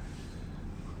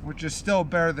 which is still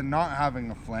better than not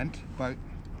having a flint, but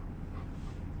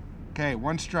okay,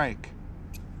 one strike.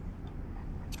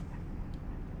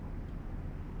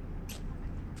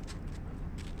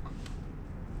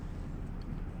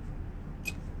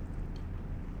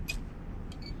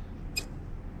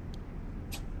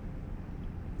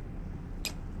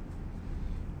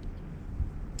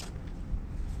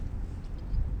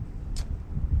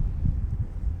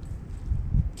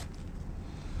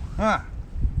 Huh.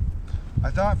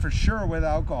 I thought for sure with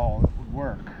alcohol it would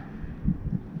work.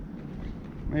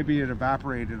 Maybe it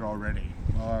evaporated already.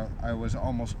 Well, I was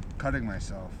almost cutting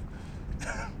myself.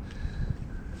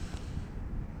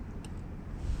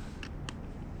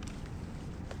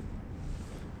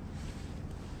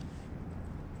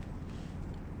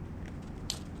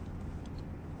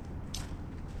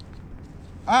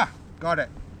 Ah, got it.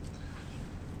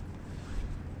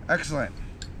 Excellent.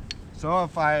 So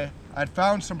if I'd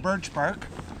found some birch bark,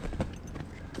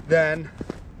 then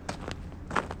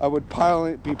I would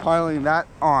be piling that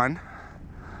on.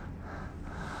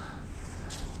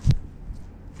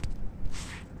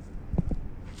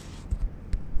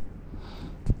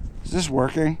 Is this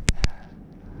working?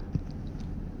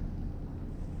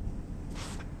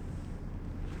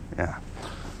 Yeah.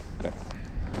 Okay.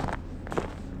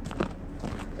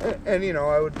 And you know,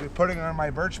 I would be putting on my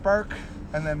birch bark,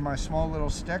 and then my small little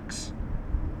sticks,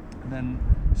 and then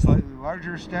slightly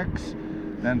larger sticks,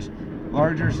 then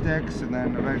larger sticks, and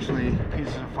then eventually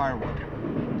pieces of firewood.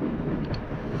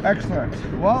 Excellent.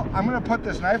 Well, I'm going to put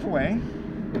this knife away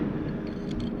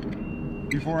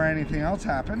before anything else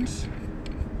happens.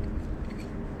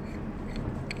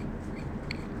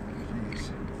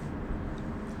 Jeez.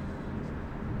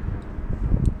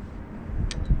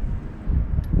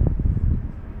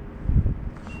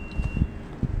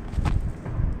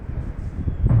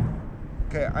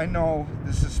 Okay, I know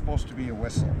this is supposed to be a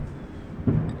whistle.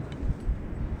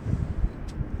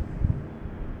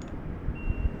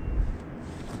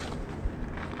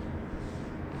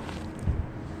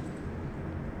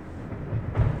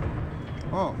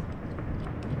 Oh.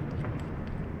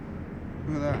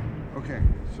 Look at that. Okay,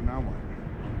 so now what?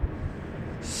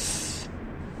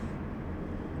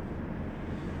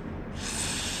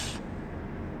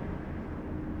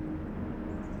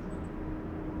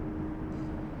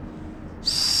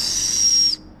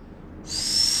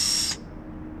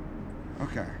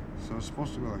 Okay, so it's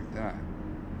supposed to go like that.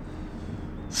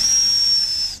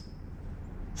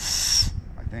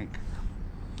 I think.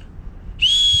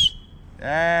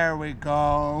 There we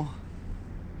go.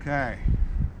 Okay.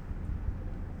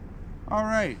 All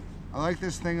right. I like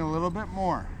this thing a little bit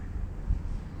more.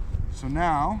 So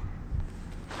now,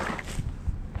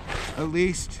 at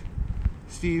least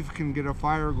Steve can get a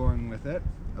fire going with it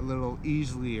a little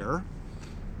easier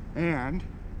and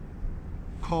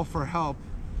call for help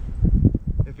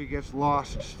if he gets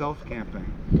lost stealth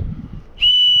camping.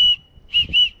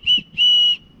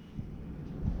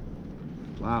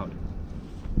 Loud.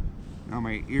 Now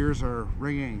my ears are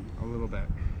ringing a little bit.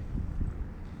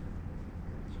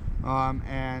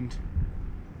 And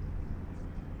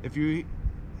if you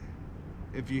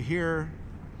hear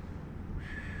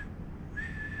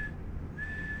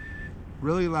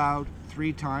really loud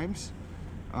 3 times,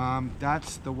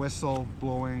 that's the whistle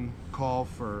blowing call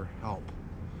for help.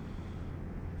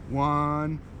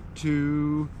 1,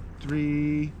 2,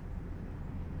 3.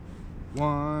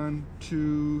 1,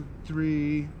 2,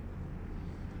 3.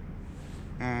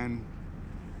 And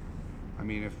I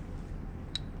mean, if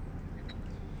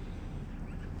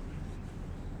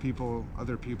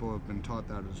other people have been taught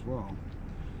that as well.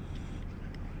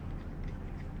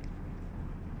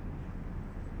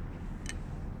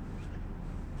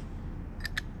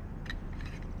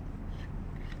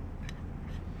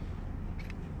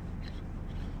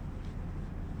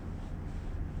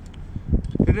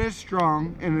 It is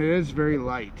strong and it is very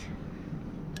light.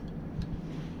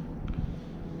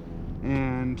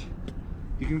 And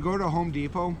you can go to Home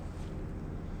Depot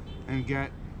and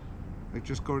get, like,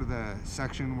 just go to the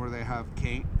section where they have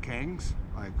kangs,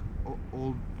 like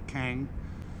old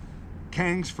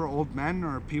kangs for old men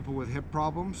or people with hip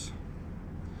problems,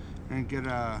 and get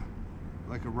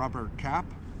like a rubber cap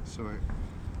so it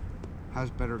has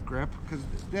better grip, because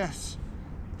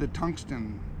the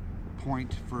tungsten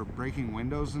point for breaking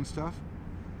windows and stuff,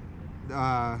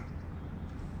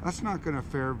 that's not going to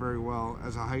fare very well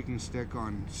as a hiking stick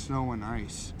on snow and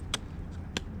ice,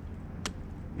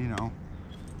 you know,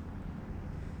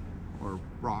 or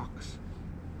rocks.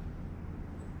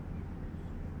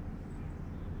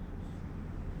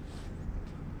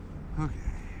 Okay.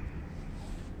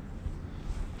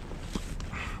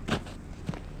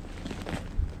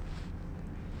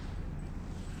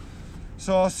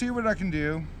 So I'll see what I can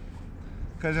do,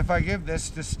 because if I give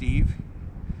this to Steve,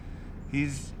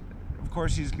 of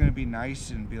course he's going to be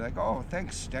nice and be like, oh,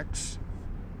 thanks, Sticks.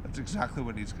 That's exactly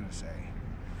what he's going to say.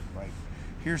 Like,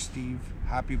 here, Steve,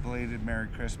 happy belated Merry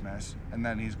Christmas. And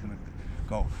then he's going to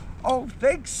go, oh,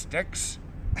 thanks, Sticks.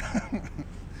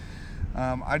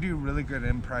 I do really good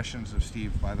impressions of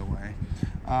Steve, by the way.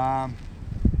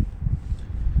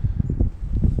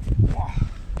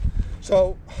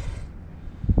 So,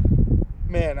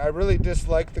 man, I really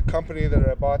dislike the company that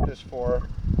I bought this for.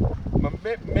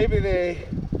 Maybe they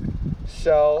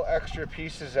sell extra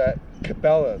pieces at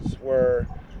Cabela's or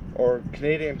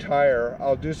Canadian Tire.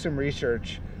 I'll do some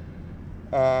research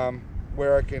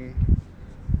where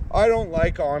I don't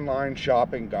like online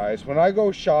shopping, guys. When I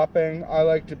go shopping, I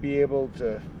like to be able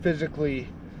to physically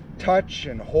touch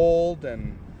and hold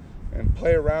and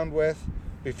play around with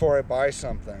before I buy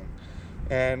something.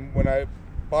 And when I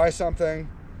buy something,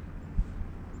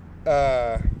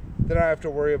 then I have to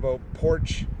worry about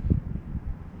porch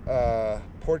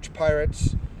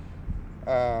pirates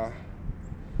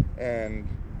and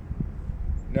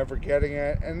never getting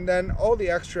it, and then all the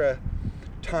extra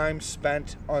time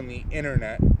spent on the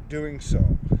internet doing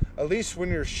so. At least when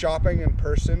you're shopping in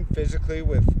person physically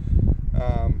with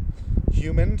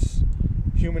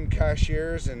human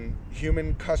cashiers and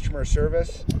human customer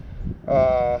service,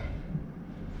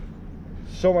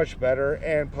 so much better.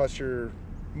 And plus you're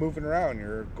moving around,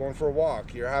 you're going for a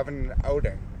walk, you're having an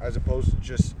outing, as opposed to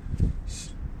just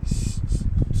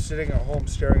sitting at home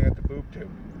staring at the boob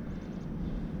tube.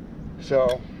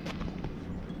 So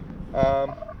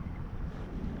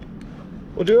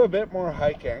we'll do a bit more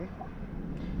hiking,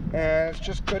 and it's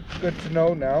just good to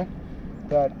know now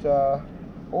that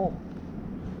oh,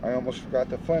 I almost forgot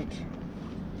the flint.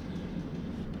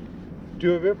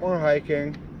 Do a bit more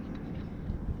hiking.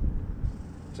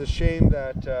 It's a shame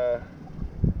that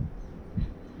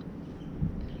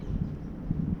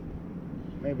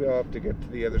maybe I'll have to get to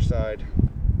the other side.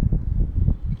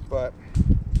 But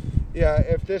yeah,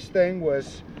 if this thing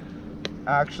was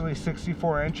actually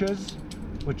 64 inches,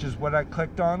 which is what I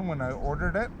clicked on when I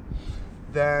ordered it,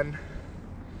 then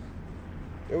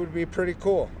it would be pretty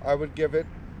cool. I would give it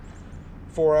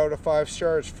 4 out of 5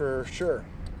 stars for sure.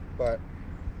 But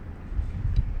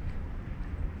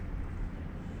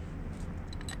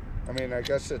I mean, I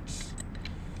guess it's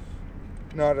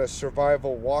not a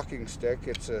survival walking stick,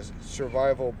 it's a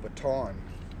survival baton.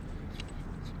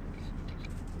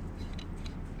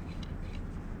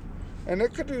 And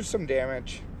it could do some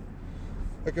damage.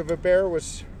 Like if a bear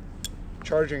was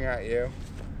charging at you,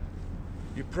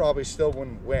 you probably still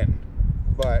wouldn't win.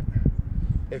 But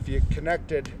if you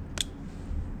connected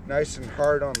nice and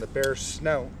hard on the bear's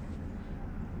snout,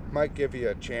 might give you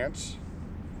a chance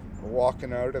of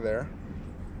walking out of there.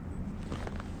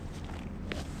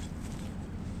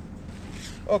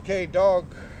 Okay,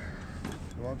 dog,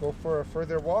 you want to go for a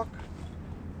further walk?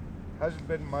 Hasn't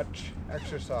been much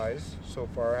exercise so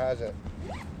far, has it?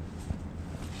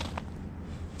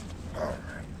 All right.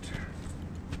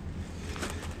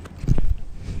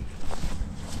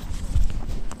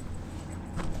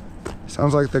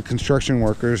 Sounds like the construction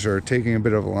workers are taking a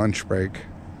bit of a lunch break.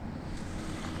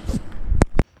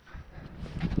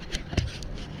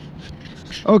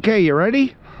 Okay, you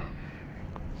ready?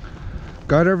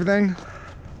 Got everything?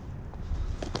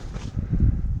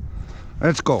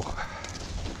 Let's go.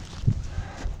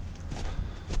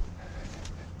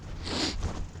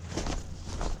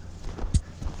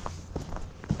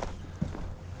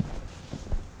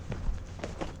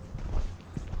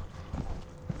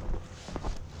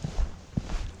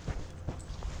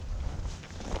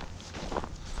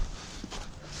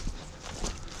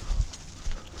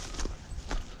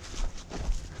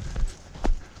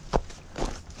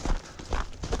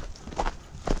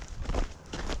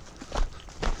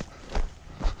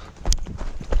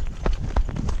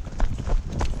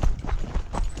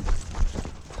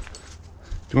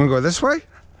 Do you want to go this way?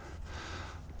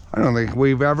 I don't think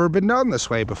we've ever been down this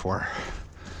way before.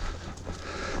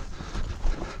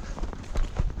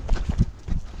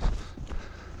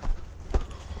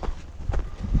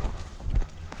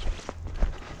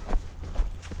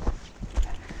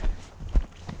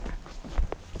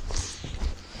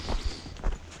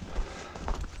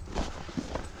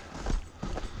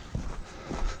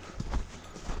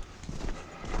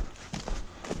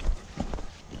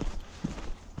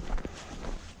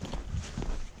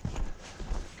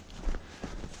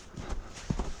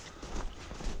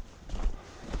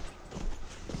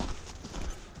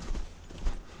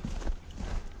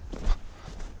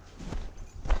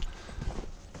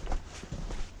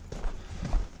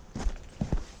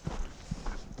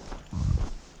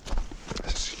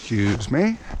 Excuse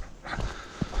me.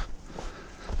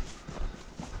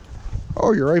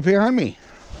 Oh, you're right behind me.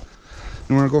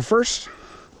 You want to go first?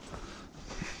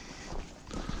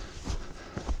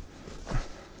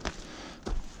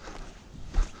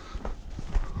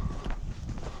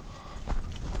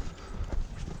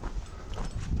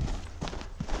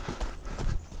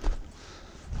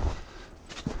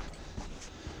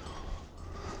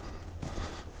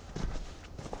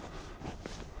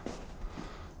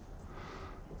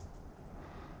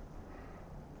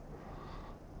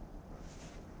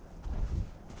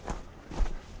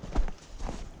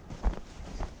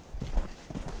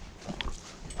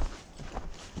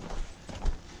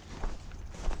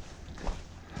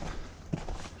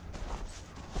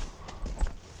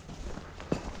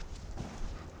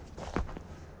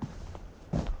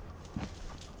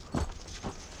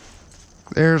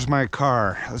 There's my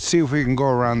car. Let's see if we can go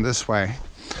around this way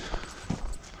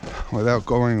without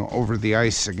going over the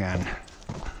ice again.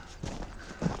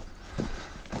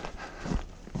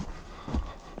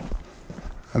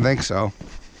 I think so.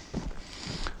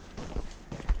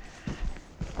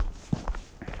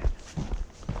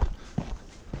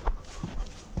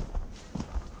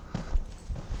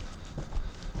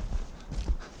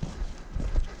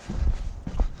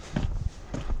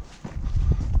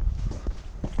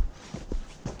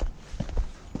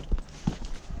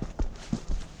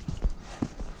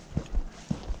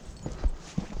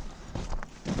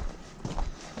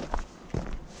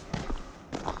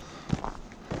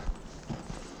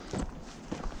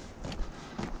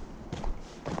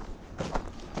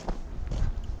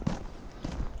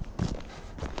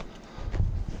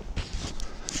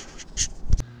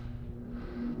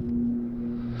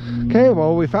 Okay,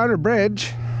 well, we found a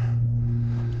bridge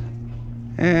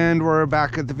and we're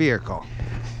back at the vehicle.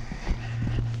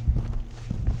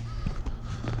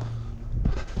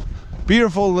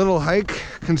 Beautiful little hike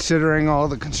considering all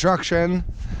the construction,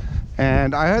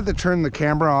 and I had to turn the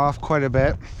camera off quite a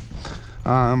bit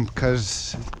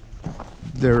because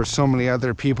there were so many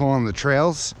other people on the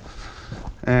trails,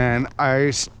 and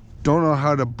I don't know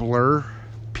how to blur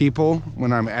people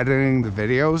when I'm editing the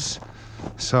videos,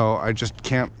 so I just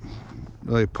can't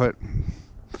really put,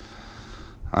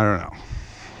 I don't know.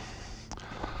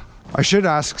 I should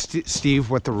ask Steve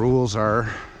what the rules are,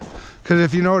 because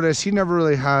if you notice, he never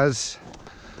really has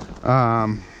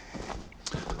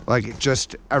like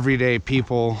just everyday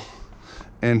people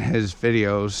in his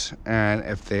videos, and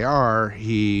if they are,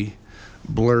 he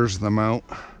blurs them out.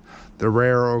 The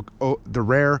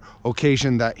rare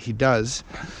occasion that he does.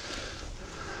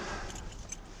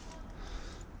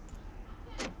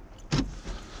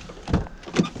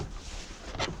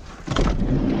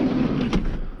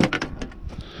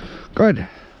 Good.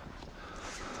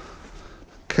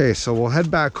 Okay, so we'll head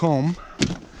back home,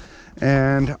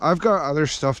 and I've got other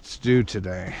stuff to do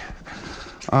today.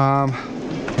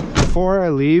 Before I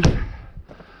leave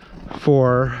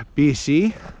for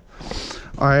BC,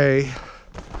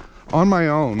 on my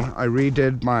own, I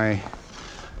redid my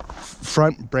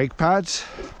front brake pads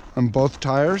on both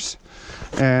tires,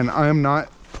 and I am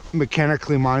not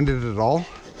mechanically minded at all.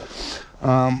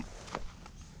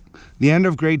 The end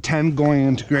of grade 10 going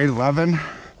into grade 11,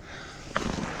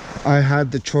 I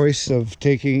had the choice of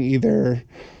taking either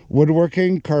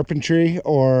woodworking, carpentry,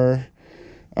 or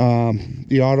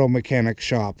the auto mechanic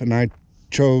shop, and I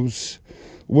chose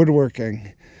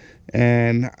woodworking,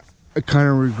 and I kind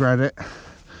of regret it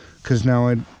because now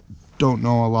I don't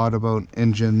know a lot about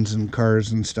engines and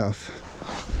cars and stuff.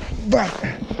 But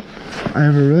I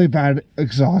have a really bad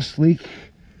exhaust leak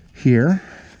here,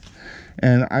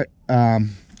 and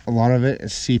a lot of it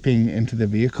is seeping into the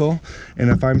vehicle,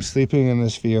 and if I'm sleeping in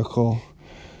this vehicle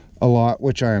a lot,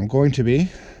 which I am going to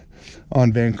be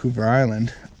on Vancouver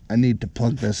Island, I need to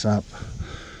plug this up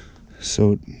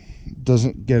so it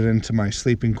doesn't get into my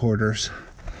sleeping quarters.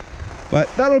 But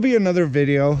that'll be another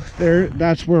video.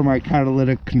 That's where my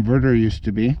catalytic converter used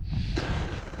to be.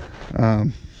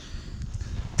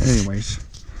 Anyways,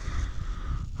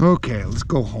 okay, let's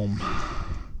go home.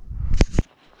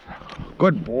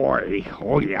 Good boy.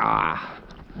 Oh yeah.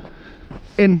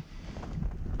 In.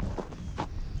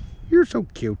 You're so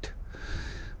cute.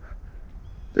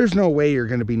 There's no way you're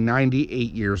going to be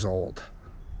 98 years old.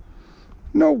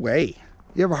 No way.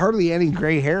 You have hardly any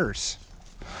gray hairs.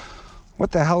 What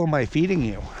the hell am I feeding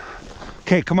you?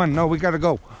 Okay, come on. No, we got to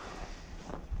go.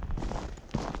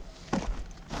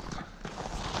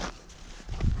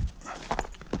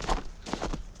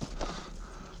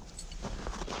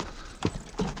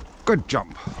 Good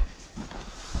jump.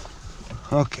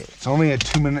 Okay, it's only a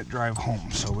 2-minute drive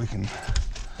home, so we can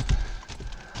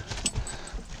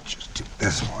just do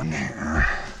this one here.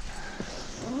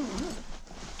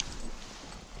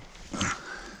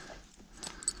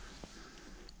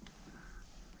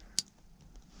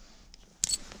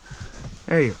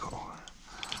 There you go.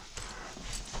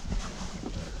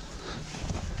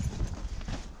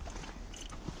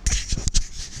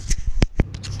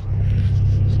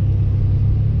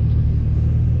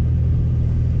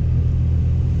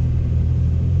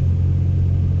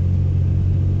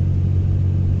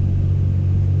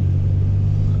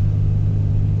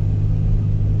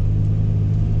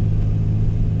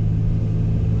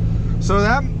 So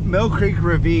that Mill Creek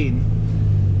Ravine,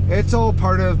 it's all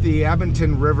part of the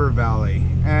Edmonton River Valley,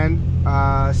 and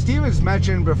Steve has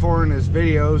mentioned before in his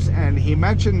videos, and he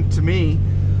mentioned to me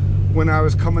when I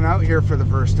was coming out here for the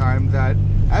first time, that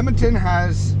Edmonton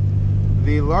has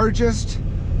the largest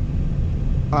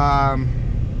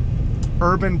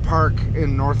urban park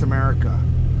in North America.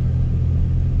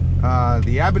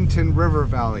 The Abington River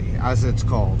Valley, as it's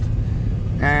called.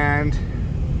 And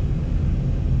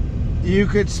you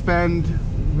could spend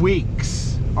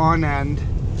weeks on end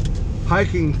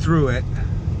hiking through it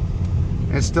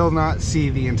and still not see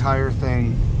the entire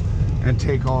thing and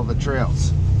take all the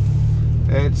trails.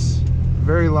 It's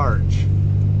very large.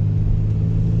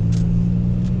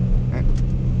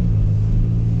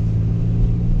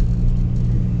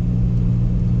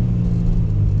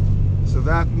 So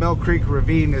that Mill Creek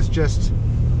Ravine is just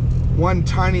one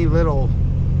tiny little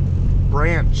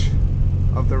branch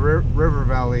of the River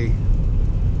Valley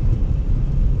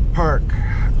Park.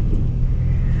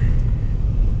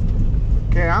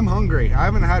 Okay, I'm hungry. I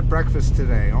haven't had breakfast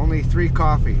today, only 3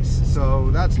 coffees,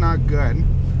 so that's not good.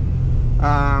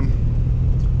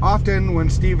 Often when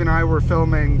Steve and I were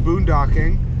filming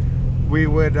boondocking, we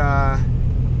would,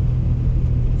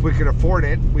 if we could afford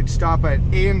it, we'd stop at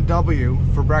A&W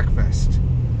for breakfast.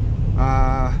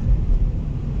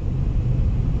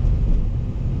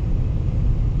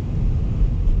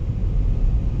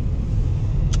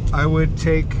 I would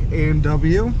take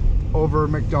A&W over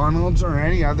McDonald's or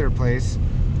any other place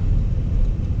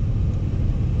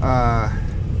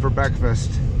for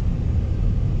breakfast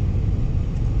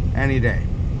any day.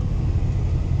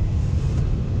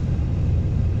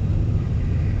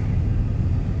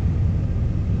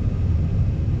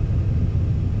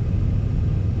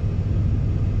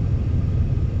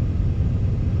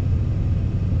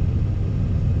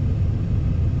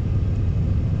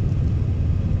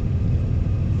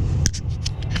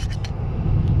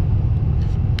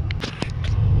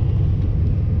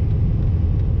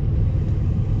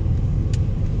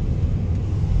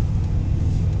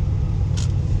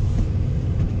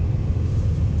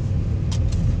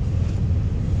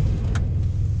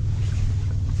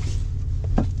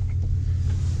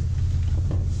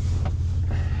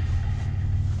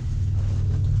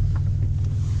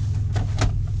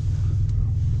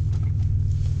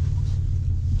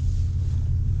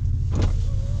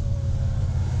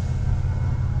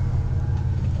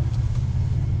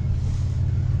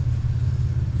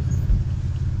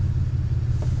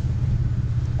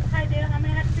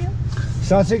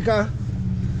 Sasika.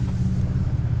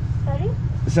 Sorry?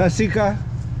 Sasika.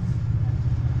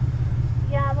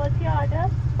 Yeah, what's your order?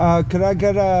 Could I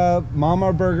get a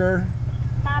mama burger?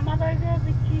 Mama burger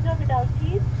with cheese or without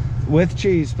cheese? With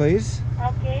cheese, please.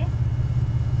 Okay.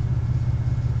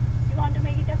 You want to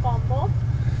make it a combo?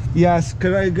 Yes,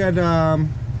 could I get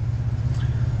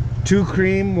 2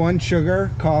 cream, 1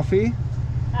 sugar, coffee?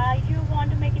 You want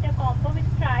to make it a combo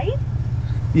with fries?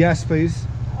 Yes, please.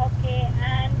 Okay,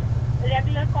 and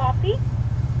regular coffee?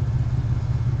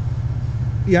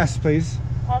 Yes, please.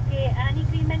 Okay, any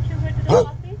cream and sugar to the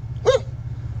coffee?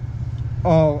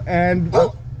 Oh, and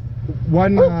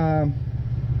 1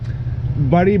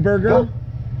 buddy burger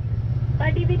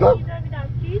Buddy with cheese or without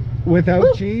cheese?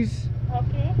 without cheese,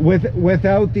 Okay.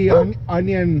 without the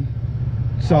onion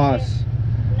sauce.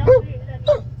 No grilled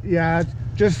onion. Yeah,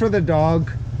 just for the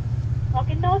dog.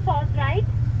 Okay, no sauce, right?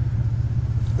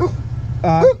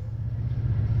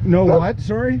 No what?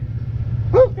 Sorry?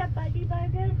 It's a buddy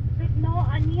burger with no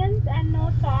onions and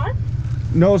no sauce.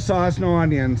 No sauce, no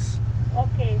onions.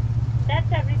 Okay,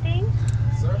 that's everything.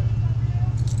 Sir?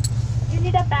 You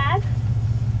need a bag?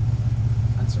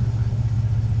 Answer.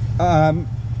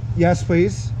 Yes,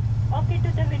 please. Okay, to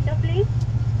the window, please.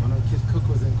 One of the kids cook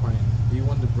was inquiring. Do you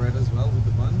want the bread as well with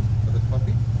the bun for the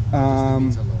coffee? Just the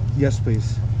meat alone. Yes,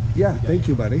 please. Yeah, thank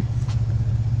you, buddy.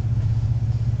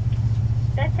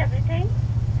 That's everything.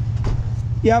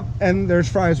 Yep, and there's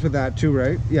fries with that too,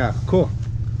 right? Yeah, cool.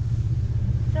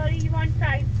 Sorry, you want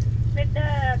fries with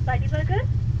the buddy burger?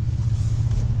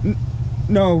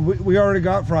 No, we already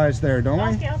got fries there,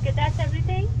 don't we? Okay, that's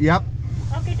everything. Yep.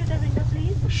 Okay, to the window,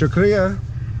 please. Shukriya.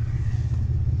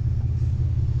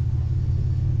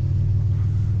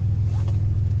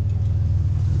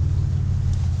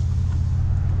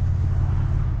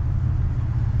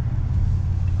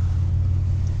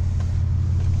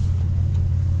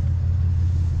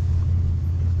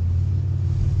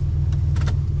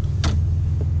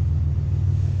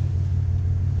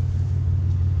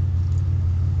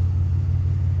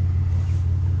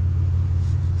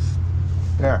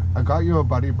 There, I got you a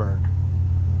buddy burger.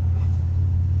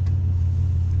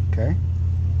 Okay?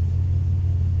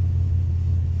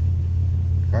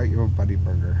 Got you a buddy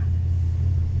burger.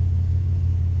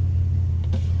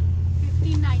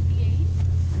 $15.98.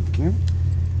 Thank you.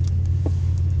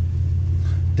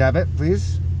 Debit,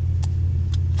 please.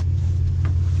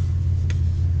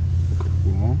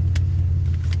 Cool.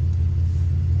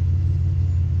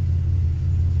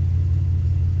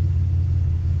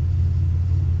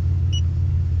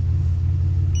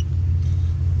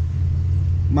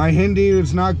 My Hindi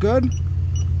is not good?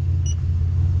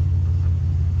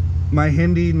 My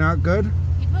Hindi not good?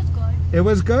 It was good. It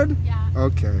was good? Yeah.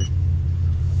 Okay.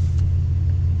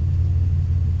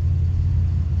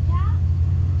 Yeah.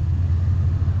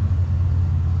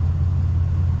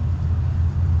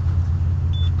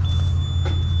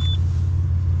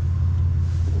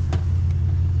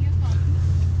 Your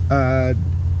coffee?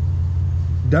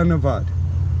 Dhanyavad.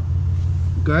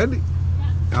 Good?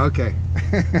 Yeah. Okay.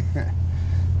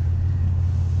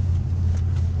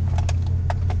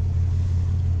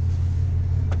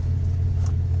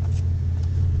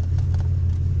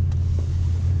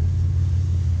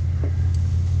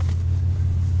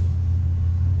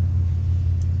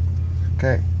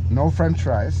 Okay, no French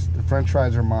fries. The French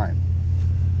fries are mine.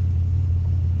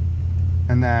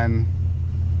 And then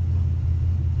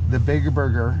the big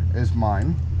burger is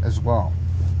mine as well.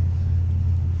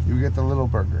 You get the little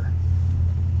burger.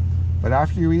 But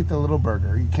after you eat the little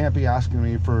burger, you can't be asking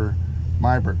me for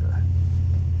my burger.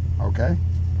 Okay?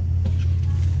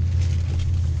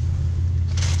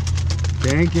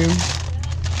 Thank you.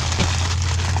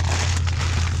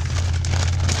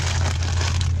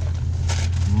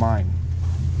 Mine.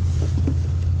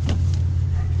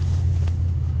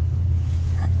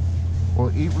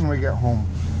 We'll eat when we get home.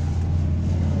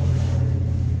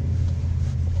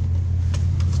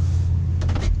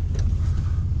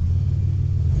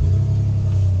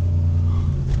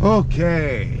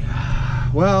 Okay.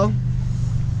 Well,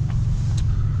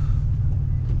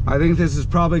 I think this is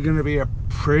probably going to be a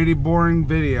pretty boring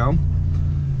video.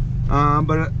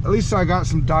 But at least I got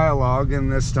some dialogue in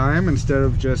this time instead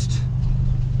of just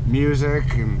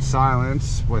music and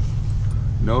silence with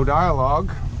no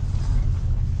dialogue.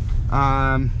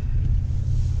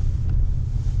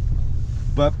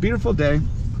 But beautiful day,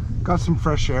 got some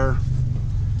fresh air,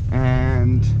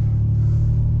 and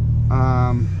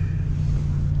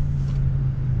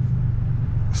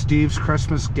Steve's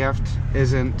Christmas gift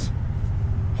isn't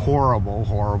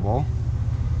horrible,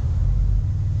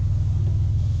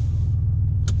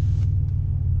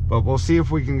 but we'll see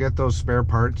if we can get those spare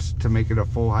parts to make it a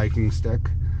full hiking stick.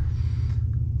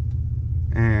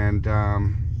 And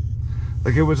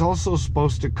like, it was also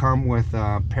supposed to come with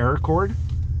paracord,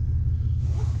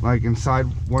 like inside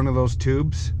one of those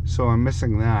tubes, so I'm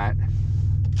missing that.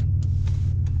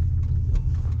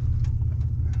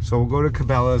 So we'll go to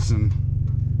Cabela's and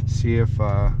see if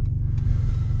I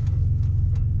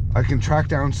can track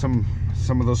down some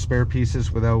of those spare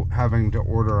pieces without having to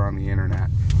order on the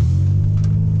internet.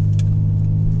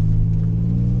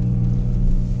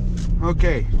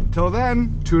 Okay, till then,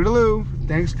 toodaloo.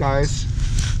 Thanks, guys.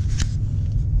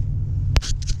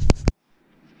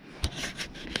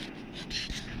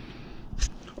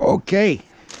 Okay.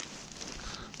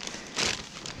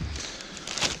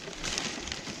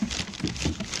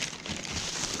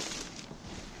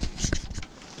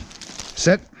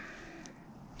 Sit.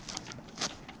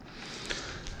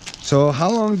 So how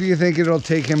long do you think it'll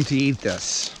take him to eat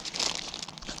this?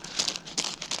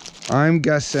 I'm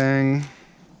guessing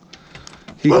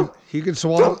he could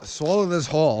swallow this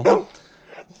whole.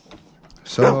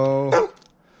 So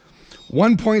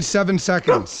 1.7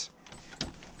 seconds.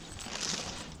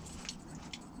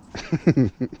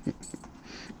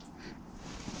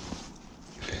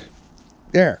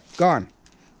 There, gone.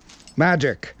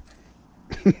 Magic.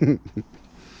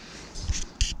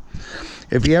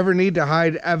 If you ever need to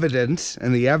hide evidence,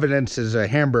 and the evidence is a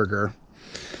hamburger,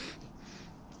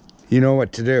 you know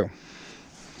what to do.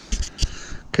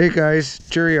 Okay, guys,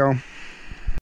 cheerio.